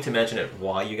going to mention it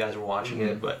while you guys were watching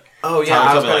it, but Oh, yeah, Tom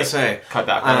I was told me going to to say. cut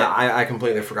back on it. I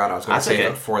completely forgot. I was going to That's say okay.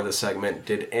 that for this segment.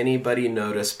 Did anybody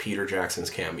notice Peter Jackson's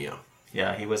cameo?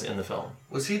 Yeah, he was in the film.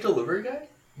 Was he a delivery guy?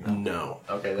 No.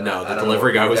 Okay, then No, I the don't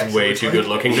delivery know guy what was Jackson way looks too like. good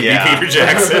looking to Yeah. be Peter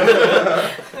Jackson.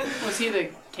 Was he the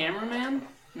cameraman?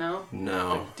 No.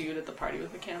 No. The dude at the party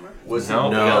with the camera. Was No, he?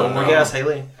 we got one more no. guess,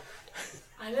 Haley.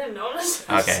 I didn't notice.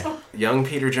 Okay. Young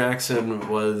Peter Jackson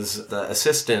was the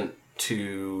assistant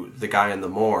to the guy in the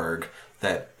morgue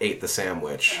that ate the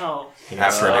sandwich Oh,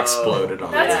 after it Oh. exploded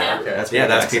on That's the him? Okay. That's Yeah,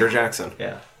 that's Jackson. Peter Jackson.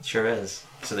 Yeah, it sure is.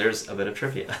 So there's a bit of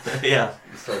trivia. Yeah.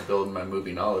 Start building my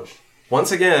movie knowledge.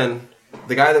 Once again,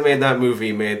 the guy that made that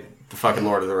movie made the fucking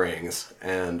Lord of the Rings,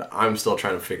 and I'm still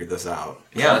trying to figure this out.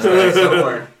 Yeah, That's right,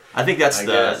 somewhere. I think that's I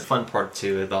the guess. fun part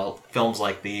too about films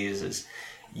like these is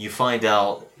you find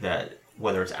out that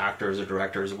whether it's actors or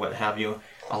directors or what have you,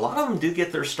 a lot of them do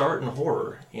get their start in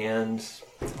horror, and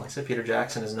like I said, Peter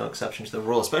Jackson is no exception to the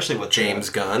rule, especially with James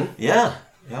Gunn. Yeah,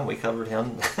 we covered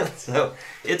him, so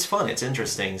it's fun, it's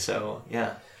interesting. So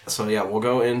yeah, So yeah, we'll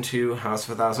go into House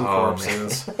of a Thousand Oh,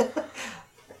 Corpses.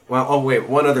 Well, oh wait,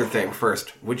 one other thing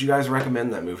first. Would you guys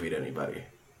recommend that movie to anybody?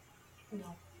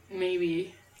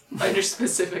 maybe under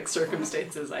specific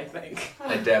circumstances. I think.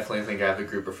 I definitely think I have a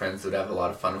group of friends that would have a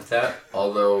lot of fun with that.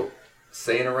 Although,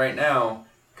 saying it right now,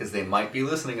 because they might be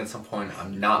listening at some point,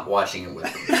 I'm not watching it with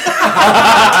them.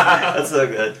 that's so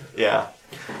good. Yeah.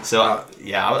 So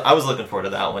yeah, I was looking forward to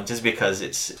that one just because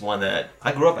it's one that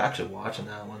I grew up actually watching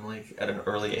that one like at an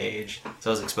early age, so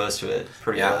I was exposed to it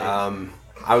pretty early. Yeah,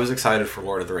 I was excited for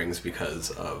Lord of the Rings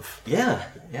because of Yeah.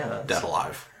 Dead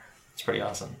Alive, It's pretty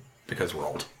awesome. because we're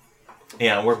old.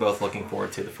 Yeah, we're both looking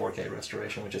forward to the 4K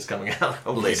restoration, which is coming out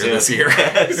hopefully Later soon. this year.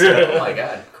 So, Oh my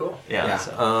god, cool. yeah. Yeah.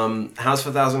 So. House of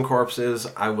a Thousand Corpses,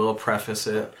 I will preface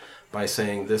it by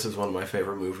saying this is one of my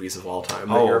favorite movies of all time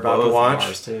that you're about to both watch.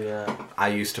 ours too, yeah. I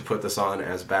used to put this on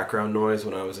as background noise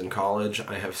when I was in college.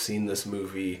 I have seen this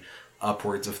movie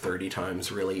upwards of 30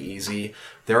 times really easy.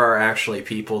 There are actually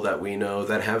people that we know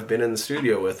that have been in the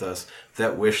studio with us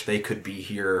that wish they could be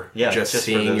here just for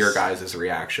seeing this. your guys'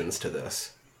 reactions to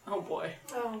this. Oh boy.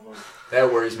 Oh, well.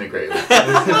 That worries me greatly.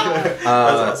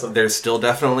 awesome. There's still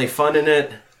definitely fun in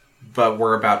it, but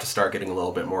we're about to start getting a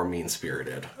little bit more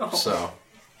mean-spirited. So,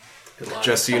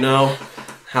 just so you know,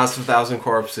 House of a Thousand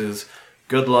Corpses,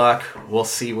 good luck. We'll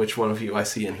see which one of you I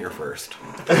see in here first.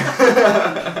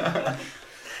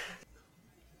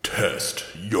 Test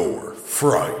your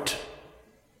fright.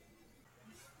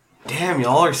 Damn,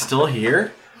 y'all are still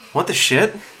here? What the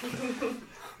shit?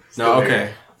 No, okay.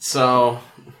 here. So,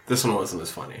 this one wasn't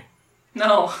as funny.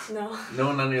 No. No.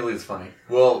 No, not nearly as funny.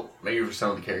 Well, maybe for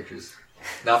some of the characters.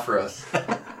 Not for us.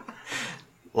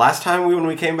 Last time when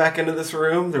we came back into this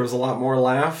room, there was a lot more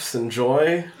laughs and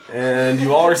joy, and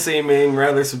you all are seeming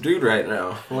rather subdued right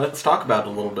now. Let's talk about it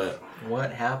a little bit.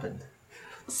 What happened?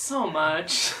 So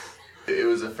much. It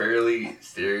was a fairly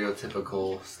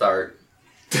stereotypical start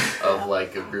of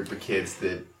like a group of kids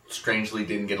that strangely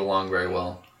didn't get along very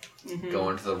well,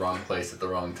 going to the wrong place at the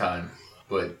wrong time.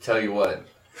 But tell you what,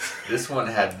 this one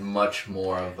had much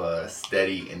more of a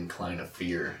steady incline of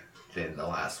fear than the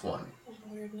last one.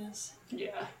 Weirdness.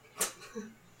 Yeah.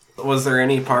 Was there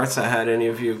any parts that had any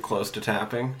of you close to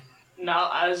tapping? No,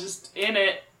 I was just in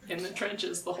it, in the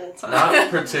trenches the whole time. Not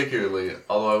particularly,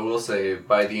 although I will say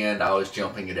by the end I was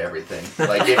jumping at everything.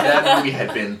 Like if that movie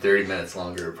had been 30 minutes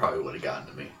longer, it probably would have gotten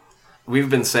to me. We've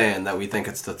been saying that we think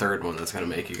it's the third one that's going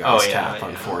to make you guys Oh, yeah, tap, yeah.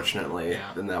 unfortunately,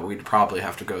 Yeah. and that we'd probably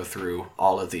have to go through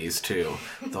all of these too.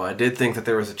 Though I did think that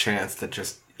there was a chance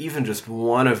that even just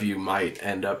one of you might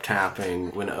end up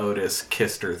tapping when Otis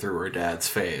kissed her through her dad's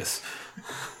face.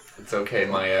 It's okay,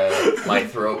 my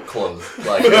throat closed.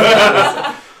 Like,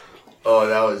 oh,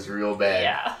 that was real bad.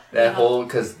 Yeah. That whole,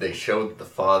 because they showed the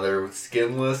father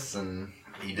skinless and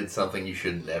he did something you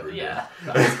should never do. Yeah.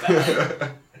 That was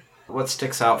bad. What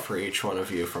sticks out for each one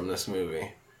of you from this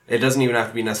movie? It doesn't even have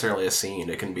to be necessarily a scene.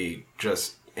 It can be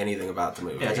just anything about the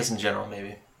movie. Yeah, just in general,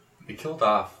 maybe. They killed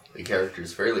off the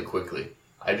characters fairly quickly.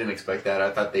 I didn't expect that. I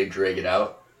thought they'd drag it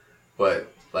out.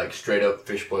 But, like, straight up,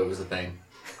 Fish Boy was a thing.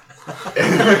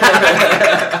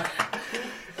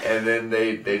 And then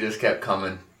they just kept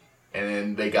coming. And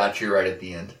then they got you right at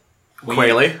the end.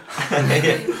 Quayle.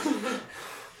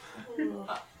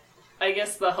 I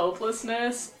guess the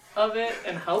hopelessness of it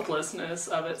and helplessness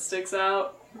of it sticks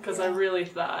out because I really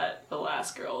thought the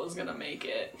last girl was gonna make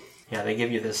it. Yeah, they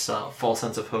give you this false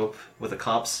sense of hope with the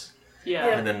cops, Yeah.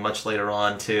 and then much later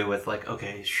on too, with like,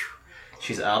 okay,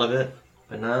 she's out of it,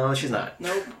 but no, she's not.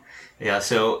 Nope. Yeah.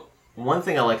 So one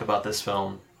thing I like about this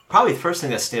film, probably the first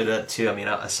thing that stood out too, I mean,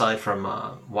 aside from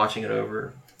watching it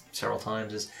over several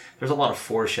times, is there's a lot of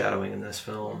foreshadowing in this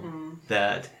film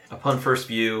that upon first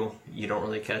view you don't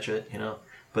really catch it, you know,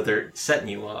 but they're setting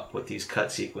you up with these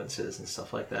cut sequences and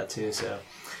stuff like that too. So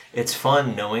it's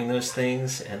fun knowing those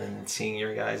things and then seeing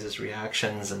your guys'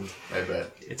 reactions, and I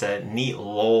bet. it's a neat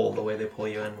lull the way they pull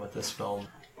you in with this film.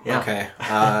 Yeah. Okay.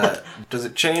 Does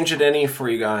it change it any for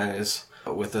you guys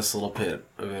with this little bit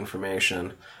of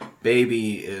information?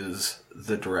 Baby is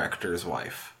the director's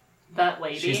wife. That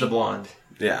lady. She's the blonde.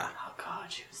 Yeah. Oh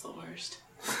god, she was the worst.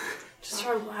 Just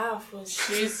her laugh was.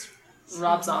 She's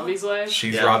Rob Zombie's wife.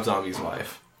 She's Yeah. Rob Zombie's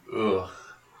wife. Ugh.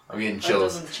 I'm getting That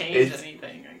chills. doesn't change It's-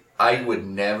 anything. I would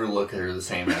never look at her the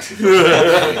same as before.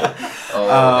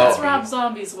 That's Rob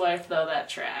Zombie's wife, though. That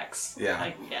tracks. Yeah.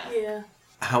 Like, yeah. Yeah.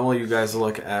 How will you guys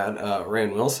look at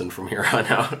Rainn Wilson from here on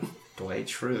out? Dwight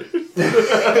Schrute.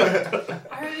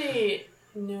 I already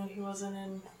knew he wasn't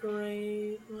in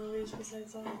great movies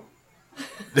besides that.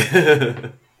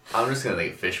 I'm just gonna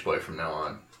think Fish Boy from now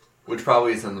on, which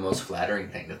probably isn't the most flattering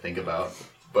thing to think about,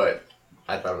 but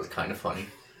I thought it was kind of funny.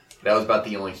 That was about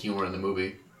the only humor in the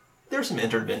movie. There's some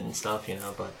intermittent stuff, you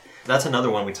know, but that's another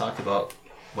one we talked about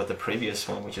with the previous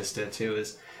one we just did too,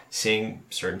 is seeing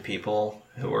certain people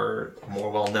who are more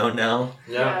well known now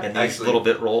Yeah. in these little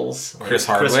bit roles. Like Chris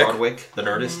Chris Hardwick. Hardwick, the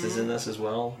Nerdist, is in this as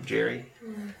well. Jerry.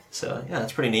 So yeah,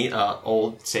 it's pretty neat.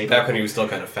 Old Saving. Back when he was still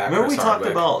kind of fat. Remember Chris we talked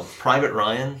Hardwick. about Private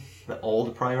Ryan, the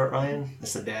old Private Ryan.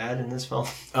 It's the dad in this film.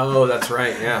 Oh, that's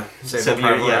right. Yeah. Saving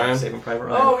Private Ryan. Saving Private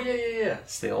Ryan. Oh yeah.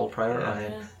 It's the old Private Yeah.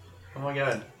 Ryan. Yeah. Oh my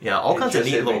god. Yeah, all It kinds of just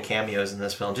neat hit little me. cameos in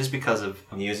this film, just because of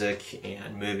music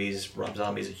and movies. Rob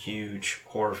Zombie's a huge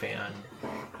horror fan,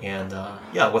 and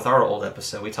yeah, with our old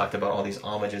episode, we talked about all these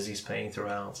homages he's paying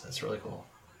throughout. So that's really cool.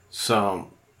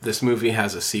 So, this movie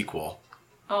has a sequel.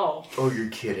 Oh. Oh, you're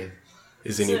kidding.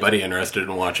 Is anybody interested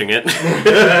in watching it?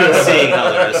 Seeing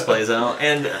how the rest plays out,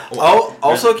 and Oh,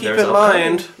 also keep there's in upcoming-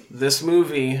 mind, this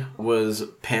movie was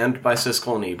panned by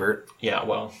Siskel and Ebert. yeah,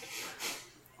 well,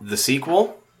 The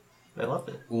sequel, they loved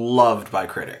it. loved by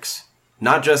critics.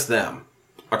 Not just them.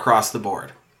 Across the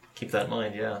board. Keep that in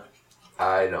mind. Yeah,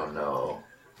 I don't know.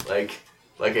 Like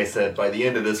I said, by the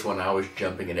end of this one, I was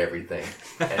jumping at everything,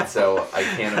 and so I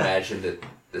can't imagine that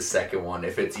the second one,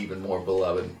 if it's even more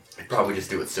beloved, I'd probably just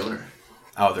do it sooner.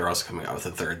 Oh, they're also coming out with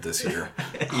a third this year.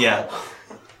 yeah.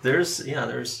 There's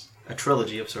a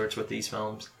trilogy of sorts with these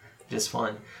films. Just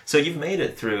fun. So you've made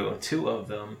it through 2 of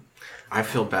them. I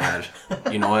feel bad.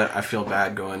 You know what? I feel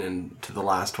bad going into the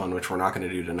last one, which we're not going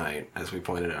to do tonight, as we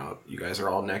pointed out. You guys are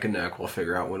all neck and neck. We'll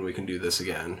figure out when we can do this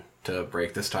again to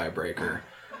break this tiebreaker.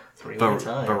 3 But,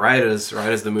 time. but right as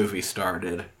the movie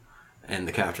started and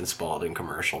the Captain Spaulding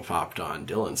commercial popped on,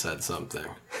 Dylan said something.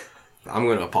 I'm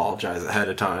going to apologize ahead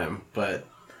of time, but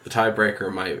the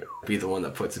tiebreaker might be the one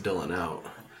that puts Dylan out.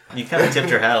 You kind of tipped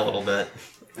your hat a little bit.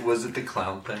 Was it the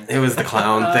clown thing? It was the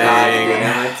clown thing.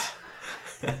 Damn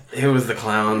it. It was the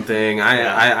clown thing.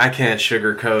 I can't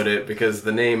sugarcoat it because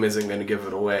the name isn't going to give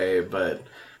it away, but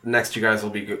next you guys will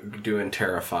be doing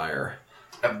Terrifier.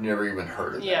 I've never even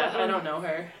heard of Yeah, I don't know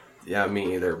her. Yeah,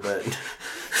 me either, but...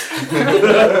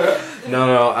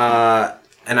 No,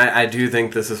 and I do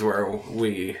think this is where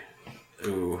we...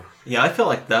 Ooh. Yeah, I feel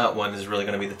like that one is really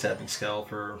going to be the tipping scale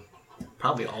for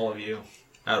probably all of you.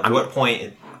 At what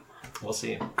point, we'll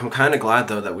see. I'm kind of glad,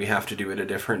 though, that we have to do it a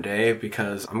different day,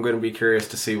 because I'm going to be curious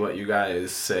to see what you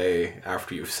guys say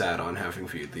after you've sat on having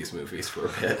viewed these movies for a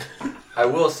bit. I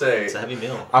will say... It's a heavy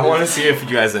meal. I want to see if you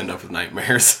guys end up with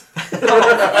nightmares.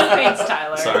 Thanks,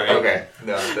 Tyler. Sorry. Okay,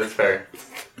 no, that's fair.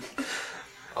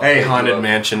 I'll Hey, take you Haunted up.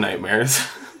 Mansion nightmares.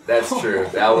 That's true.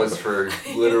 That was for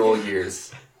literal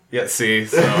years. Yeah, see,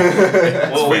 so...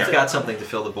 Well, we've got something to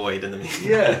fill the void in the meeting.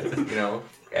 Yeah,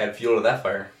 add fuel to that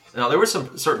fire. Now, there were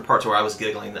some certain parts where I was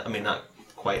giggling. I mean, not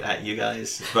quite at you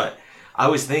guys, but I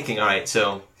was thinking, all right,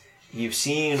 so you've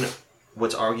seen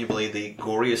what's arguably the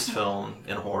goriest film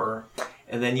in horror,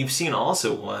 and then you've seen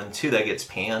also one, too, that gets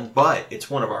panned, but it's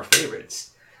one of our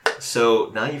favorites.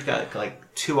 So now you've got, like,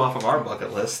 2 off of our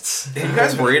bucket lists. Are you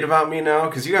guys worried about me now?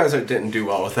 Because you guys didn't do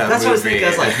well with that That's movie. what I was thinking. I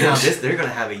was like, no, they're going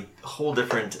to have a whole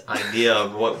different idea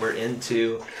of what we're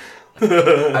into,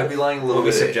 I'd be lying a little what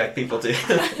we bit subject people to.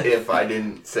 if I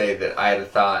didn't say that I had a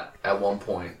thought at one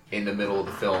point in the middle of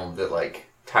the film that, like,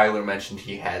 Tyler mentioned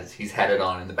he's had it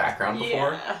on in the background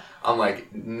before. Yeah. I'm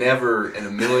like, never in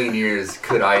a million years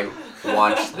could I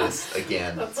watch this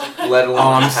again, let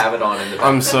alone have it on in the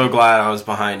background. I'm so glad I was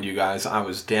behind you guys. I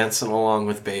was dancing along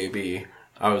with Baby.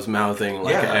 I was mouthing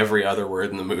like every other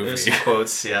word in the movie. There's some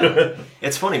quotes, yeah.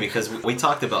 It's funny because we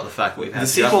talked about the fact that we've had The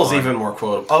sequel's even more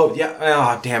quotable. Oh, yeah.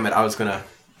 Oh, damn it. I was going to...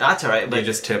 That's all right. They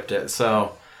just tipped it.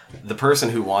 So, the person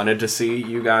who wanted to see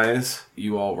you guys,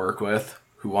 you all work with,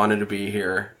 who wanted to be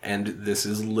here, and this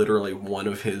is literally one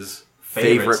of his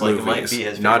favorite like, movies. it might be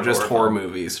his Not favorite just horror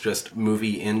movies, just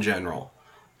movie in general.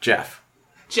 Jeff.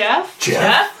 Jeff?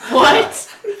 Jeff? What?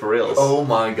 For reals. Oh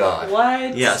my god.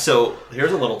 What? Yeah, so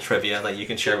here's a little trivia that you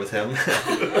can share with him.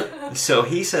 So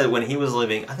he said when he was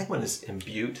living, I think when he was in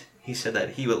Butte, he said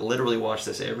that he would literally watch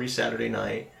this every Saturday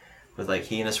night with like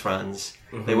he and his friends.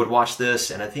 Mm-hmm. They would watch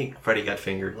this, and I think Freddy Got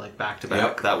Fingered like back to back.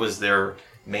 Yep. That was their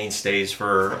mainstays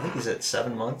for, I think he's at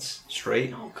 7 months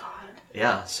straight. Oh, God.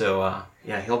 Yeah, so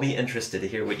yeah, he'll be interested to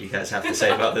hear what you guys have to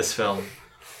say about this film.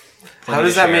 How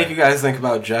does that make you guys think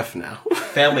about Jeff now?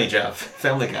 Family Jeff.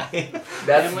 Family Guy.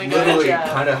 That's Family Guy literally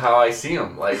Jeff. kind of how I see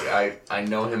him. Like, I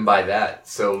know him by that.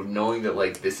 So knowing that,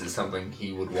 like, this is something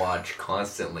he would watch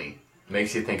constantly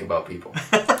makes you think about people.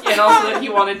 And also that he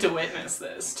wanted to witness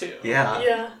this, too. Yeah.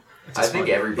 Yeah. I think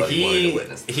everybody wanted to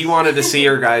witness this. He wanted to see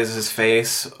your guys'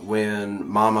 face when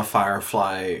Mama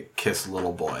Firefly kissed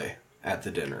little boy at the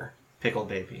dinner. Pickled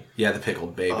baby. Yeah, the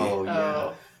pickled baby. Oh, yeah.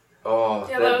 Oh. Oh,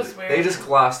 Yeah, that was weird. They just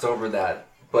glossed over that.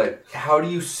 But how do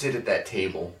you sit at that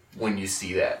table when you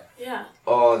see that? Yeah.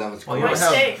 Oh, that was Well, cool. you don't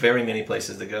Why stay? have very many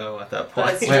places to go at that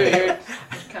point. That's true. You're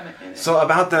kind of in it. So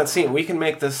about that scene, we can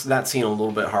make that scene a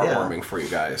little bit heartwarming for you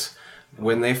guys.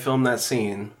 When they filmed that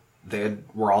scene,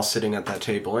 were all sitting at that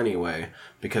table anyway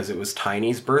because it was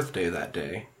Tiny's birthday that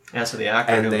day, Yeah, so the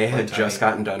actor and who they played had just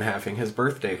Tiny- gotten done having his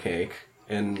birthday cake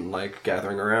and like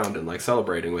gathering around and like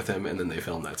celebrating with him, and then they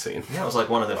filmed that scene. Yeah, it was like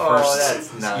one of the Oh, first.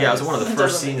 that's nice. Yeah, it was one of the That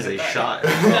first doesn't scenes make they it shot.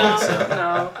 No. So,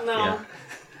 No. No. yeah,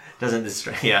 doesn't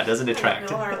distract. Yeah, it doesn't detract.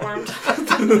 No, heartwarmed.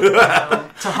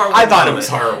 It's a heartwarming I thought it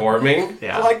was moment. heartwarming.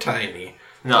 Yeah. I like Tiny.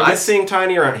 No, I I miss seeing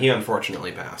Tiny around. He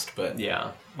unfortunately passed, but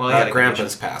Yeah. Well, yeah,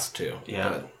 Grandpa's passed too. Yeah.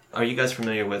 but- Are you guys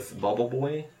familiar with Bubble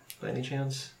Boy by any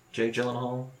chance? Jake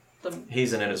Gyllenhaal.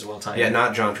 He's in it as well. Tiny. yeah,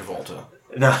 not John Travolta.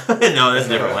 No, no, that's a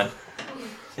different one.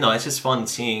 No, it's just fun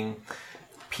seeing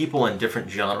people in different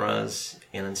genres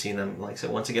and then seeing them, like I said,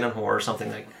 once again in horror, something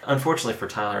like, unfortunately for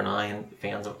Tyler and I and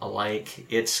fans alike,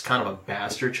 it's kind of a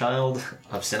bastard child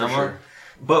of cinema. sure.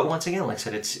 But once again, like I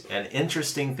said, it's an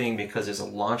interesting thing because it's a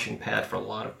launching pad for a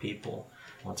lot of people.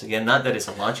 Once again, not that it's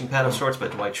a launching pad of sorts,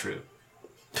 but Dwight Schrute.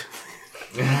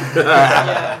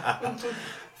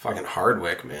 Fucking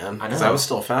Hardwick, man. I Because know. I was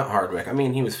still fat Hardwick. I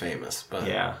mean, he was famous, but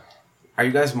Yeah. are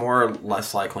you guys more or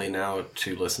less likely now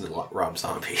to listen to Rob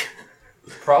Zombie?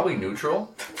 Probably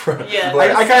neutral. Yeah.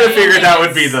 I kind of figured that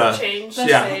would be the. Change. The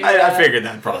Yeah, same, I yeah. figured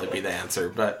that'd probably be the answer,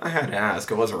 but I had to ask.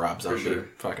 It was a Rob Zombie sure.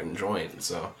 fucking joint,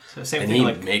 so. So same And thing, he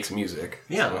like, makes music.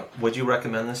 yeah. so. Would you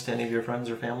recommend this to any of your friends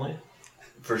or family?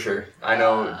 For sure. I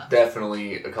know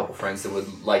definitely a couple friends that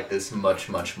would like this much,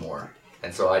 much more.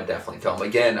 And so I'd definitely tell them.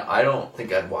 Again, I don't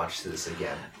think I'd watch this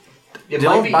again. It might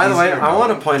Dylan, be by the way, easier I want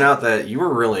to knowing. point out that you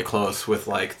were really close with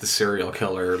like the serial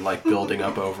killer, like building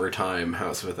up over time,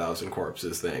 House of a Thousand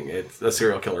Corpses thing. It's a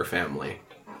serial killer family.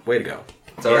 Way to go!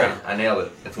 It's alright. I nailed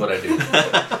it. It's what I do.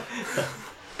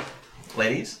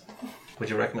 Ladies, would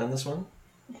you recommend this one?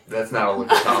 That's not a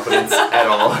look of confidence at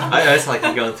all. I just like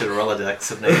you going through the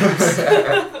Rolodex of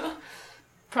names.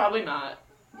 Probably not.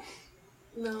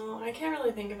 No, I can't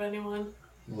really think of anyone.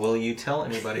 Will you tell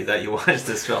anybody that you watched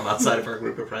this film outside of our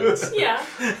group of friends? Yeah.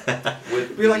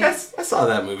 With Be like, I saw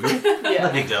that movie. Yeah.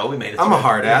 Big deal, we made it. I'm through. a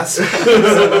hard ass.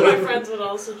 Some of my friends would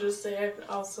also just say I've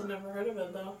also never heard of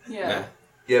it though. Yeah.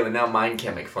 Yeah, but now mine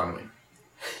can't make fun of me.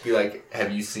 Be like,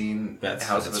 have you seen That's-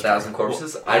 House of a that's Thousand true.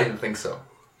 Corpses? I didn't think so.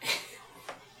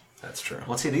 That's true.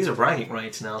 Well, see, these are bragging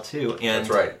rights now too, and That's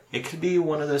right. it could be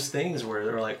one of those things where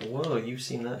they're like, "Whoa, you've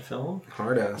seen that film?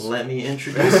 Hard ass. Let me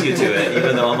introduce you to it,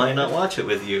 even though I might not watch it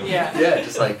with you." Yeah. Yeah,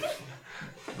 just like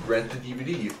rent the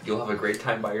DVD. You'll have a great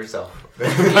time by yourself.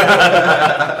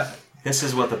 This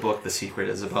is what the book The Secret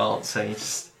is about. So you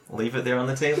just leave it there on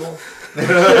the table.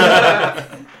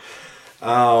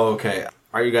 Oh, okay.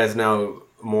 Are you guys now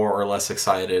more or less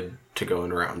excited to go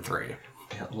in round 3?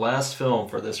 Yeah, last film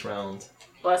for this round.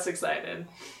 Less excited.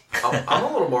 I'm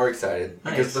a little more excited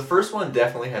because Nice. the first one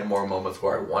definitely had more moments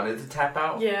where I wanted to tap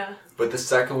out. Yeah. But the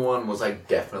second one was like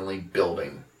definitely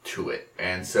building to it.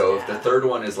 And so if the Yeah. third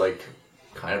one is like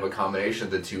kind of a combination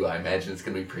of the two, I imagine it's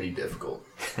going to be pretty difficult.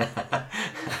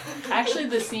 Actually,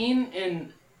 the scene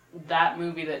in that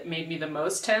movie that made me the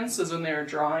most tense was when they were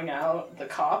drawing out the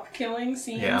cop killing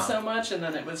scene Yeah. so much, and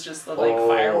then it was just the like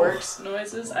fireworks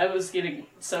noises. I was getting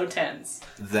so tense.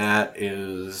 That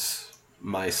is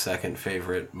my second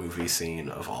favorite movie scene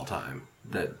of all time.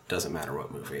 That doesn't matter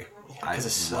what movie. Because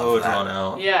it's so drawn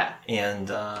out. Yeah. And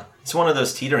it's one of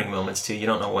those teetering moments, too. You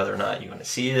don't know whether or not you're going to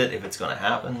see it, if it's going to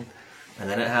happen. And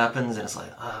then it happens, and it's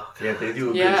like, oh, God. Yeah, they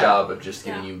do a Yeah. good job of just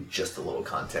giving you just a little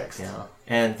context. Yeah.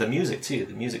 And the music, too,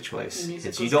 the music choice. The music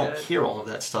It's, you was don't good. hear all of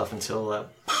that stuff until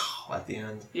pow, at the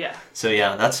end. Yeah. So,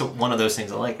 yeah, that's one of those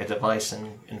things I like, a device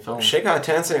in film. Shit got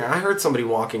tense, and I heard somebody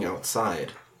walking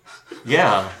outside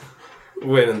Yeah.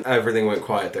 when everything went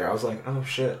quiet there. I was like, oh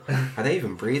shit, are they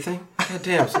even breathing? God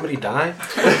damn, somebody died?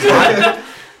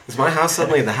 Is my house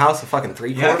suddenly the house of fucking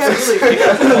three corpses? Dude,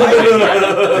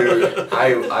 the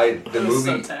It was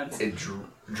so movie, tense. it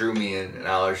drew me in, and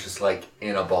I was just like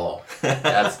in a ball.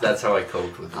 That's how I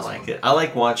coped with this. I like one. it. I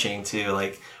like watching, too,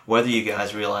 like, whether you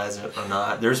guys realize it or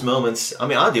not. There's moments, I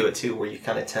mean, I do it, too, where you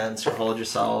kind of tense or hold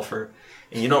yourself, and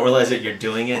you don't realize that you're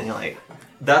doing it, and you're like,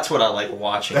 that's what I like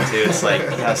watching, too. It's like,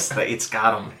 yes, it's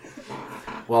got them.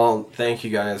 Well, thank you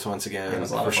guys once again It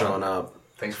was a lot for of fun. showing up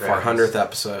Thanks for for our having us. 100th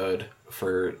episode,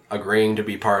 for agreeing to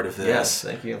be part of this. Yes,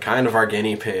 thank you. Kind of our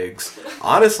guinea pigs.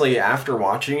 Honestly, after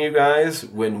watching you guys,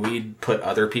 when we put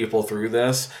other people through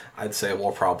this, I'd say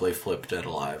we'll probably flip Dead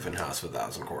Alive and House of a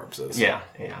Thousand Corpses. Yeah,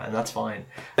 and that's fine.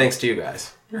 Thanks to you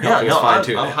guys. You're Yeah, helping no, us I'm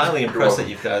fine-tune it. highly impressed that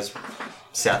you guys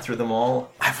sat through them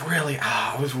all.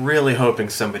 I was really hoping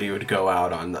somebody would go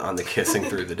out on the kissing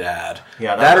through the dad.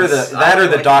 Yeah, that or was- the I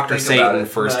Dr. think about Satan it,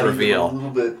 first not even reveal. A little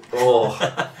bit.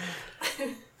 Oh,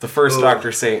 The first Ugh.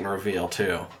 Dr. Satan reveal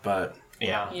too, but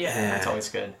Yeah, Yeah. it's always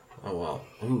good. oh well.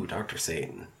 Ooh, Dr.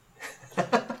 Satan.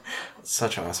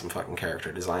 Such awesome fucking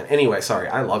character design. Anyway, sorry,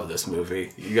 I love this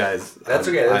movie. You guys, that's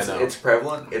I okay. know. It's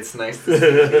prevalent. It's nice to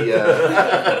see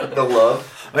the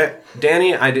love. Okay,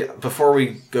 Danny, before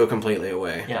we go completely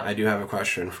away, Yeah. I do have a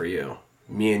question for you.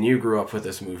 Me and you grew up with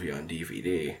this movie on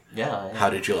DVD. Yeah. How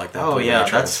did you like that? Oh Blu-ray yeah, that's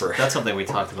transfer? something we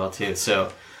talked about too.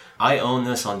 So I own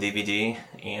this on DVD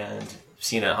and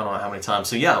seen it I don't know how many times.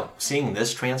 So yeah, seeing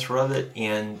this transfer of it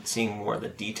and seeing more of the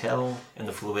detail and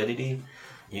the fluidity,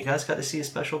 you guys got to see a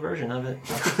special version of it.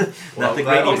 Not the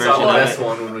Grady we version saw the of best it.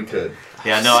 one when we could.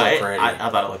 Yeah, no, So I pretty.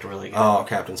 thought it looked really good. Oh,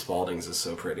 Captain Spaulding's is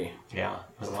so pretty. Yeah, it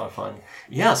was a lot of fun.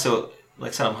 Yeah, so like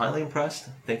I said, I'm highly impressed.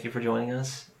 Thank you for joining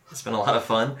us. It's been a lot of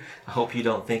fun. I hope you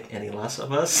don't think any less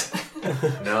of us.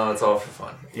 No, it's all for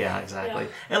fun. Yeah, exactly. Yeah.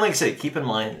 And like I said, keep in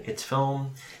mind, it's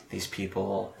film. These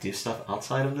people do stuff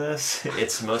outside of this.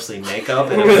 It's mostly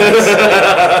makeup and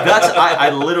effects. I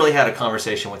literally had a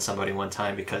conversation with somebody one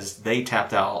time because they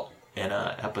tapped out in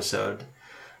an episode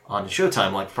on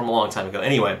Showtime, like from a long time ago.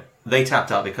 Anyway, they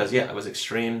tapped out because, yeah, it was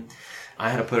extreme. I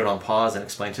had to put it on pause and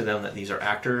explain to them that these are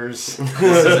actors.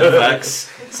 This is effects.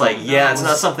 It's like, yeah, it's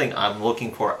not something I'm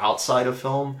looking for outside of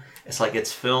film. It's like,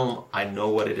 it's film. I know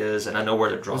what it is, and I know where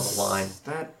to draw the line. Is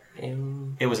that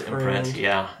in It was imprint,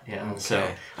 yeah. So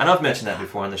Okay. I know I've mentioned that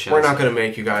before on the show. We're not going to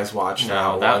make you guys watch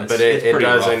No, that one, it's but it pretty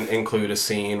does rough. include a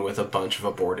scene with a bunch of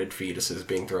aborted fetuses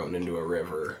being thrown into a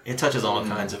river. It touches all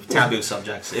kinds of taboo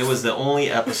subjects. It was the only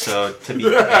episode to be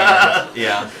banned.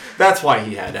 Yeah. That's why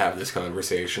he had to have this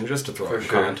conversation, just to throw For in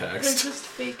sure. They're context. just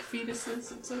fake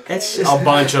fetuses. It's okay. It's just A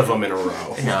bunch of them in a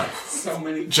row. yeah. so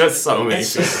many. Just so many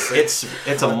It's fetuses.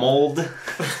 it's a mold.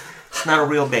 It's not a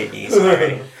real baby.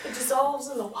 Sorry. It dissolves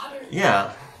in the water.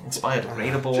 Yeah. It's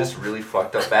biodegradable. Just really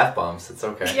fucked up bath bombs. It's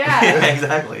okay. Yeah. Yeah,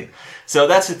 exactly. So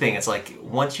that's the thing. It's like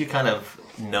once you kind of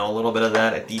know a little bit of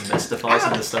that, it demystifies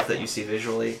some of the stuff that you see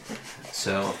visually.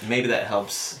 So maybe that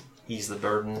helps ease the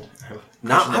burden.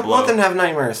 Not, I want them to have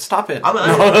nightmares. Stop it. Not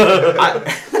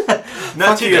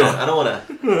Fuck too you. bad. I don't want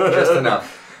to Just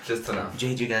enough. Just enough.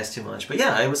 jade you guys too much. But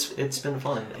yeah, it's been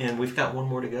fun, and we've got one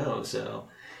more to go. So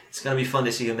it's gonna be fun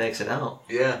to see who makes it out.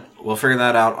 Yeah. We'll figure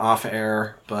that out off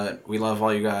air, but we love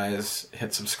all you guys.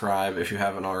 Hit subscribe if you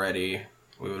haven't already.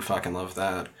 We would fucking love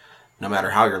that. No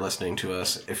matter how you're listening to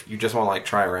us. If you just want to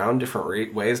try around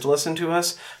different ways to listen to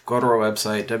us, go to our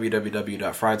website,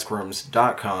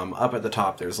 www.friedsquirms.com. Up at the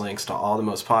top, there's links to all the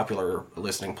most popular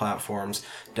listening platforms.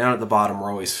 Down at the bottom,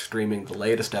 we're always streaming the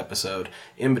latest episode.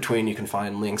 In between, you can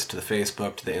find links to the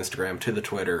Facebook, to the Instagram, to the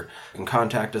Twitter. You can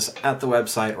contact us at the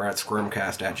website or at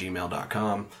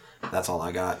squirmcast@gmail.com. That's all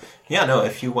I got. Yeah, no.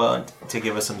 If you want to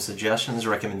give us some suggestions,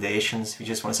 recommendations, if you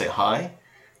just want to say hi,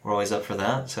 we're always up for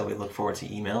that. So we look forward to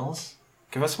emails.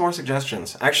 Give us more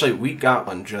suggestions. Actually, we got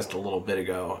one just a little bit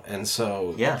ago, and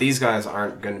so these guys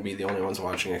aren't going to be the only ones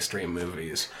watching extreme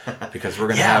movies, because we're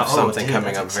going to have something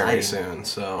coming up very soon.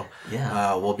 So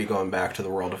we'll be going back to the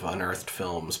world of unearthed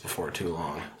films before too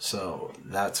long. So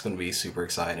that's going to be super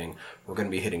exciting. We're going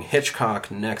to be hitting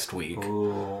Hitchcock next week.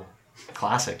 Ooh,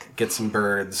 classic. Get some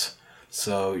Birds.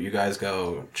 So you guys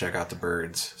go check out the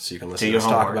Birds so you can listen to us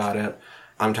talk about it.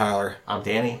 I'm Tyler. I'm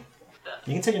Danny.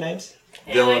 You can say your names.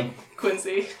 Dylan.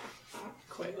 Quincy.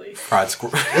 Coily. Fried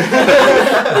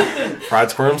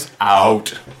Squirms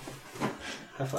out.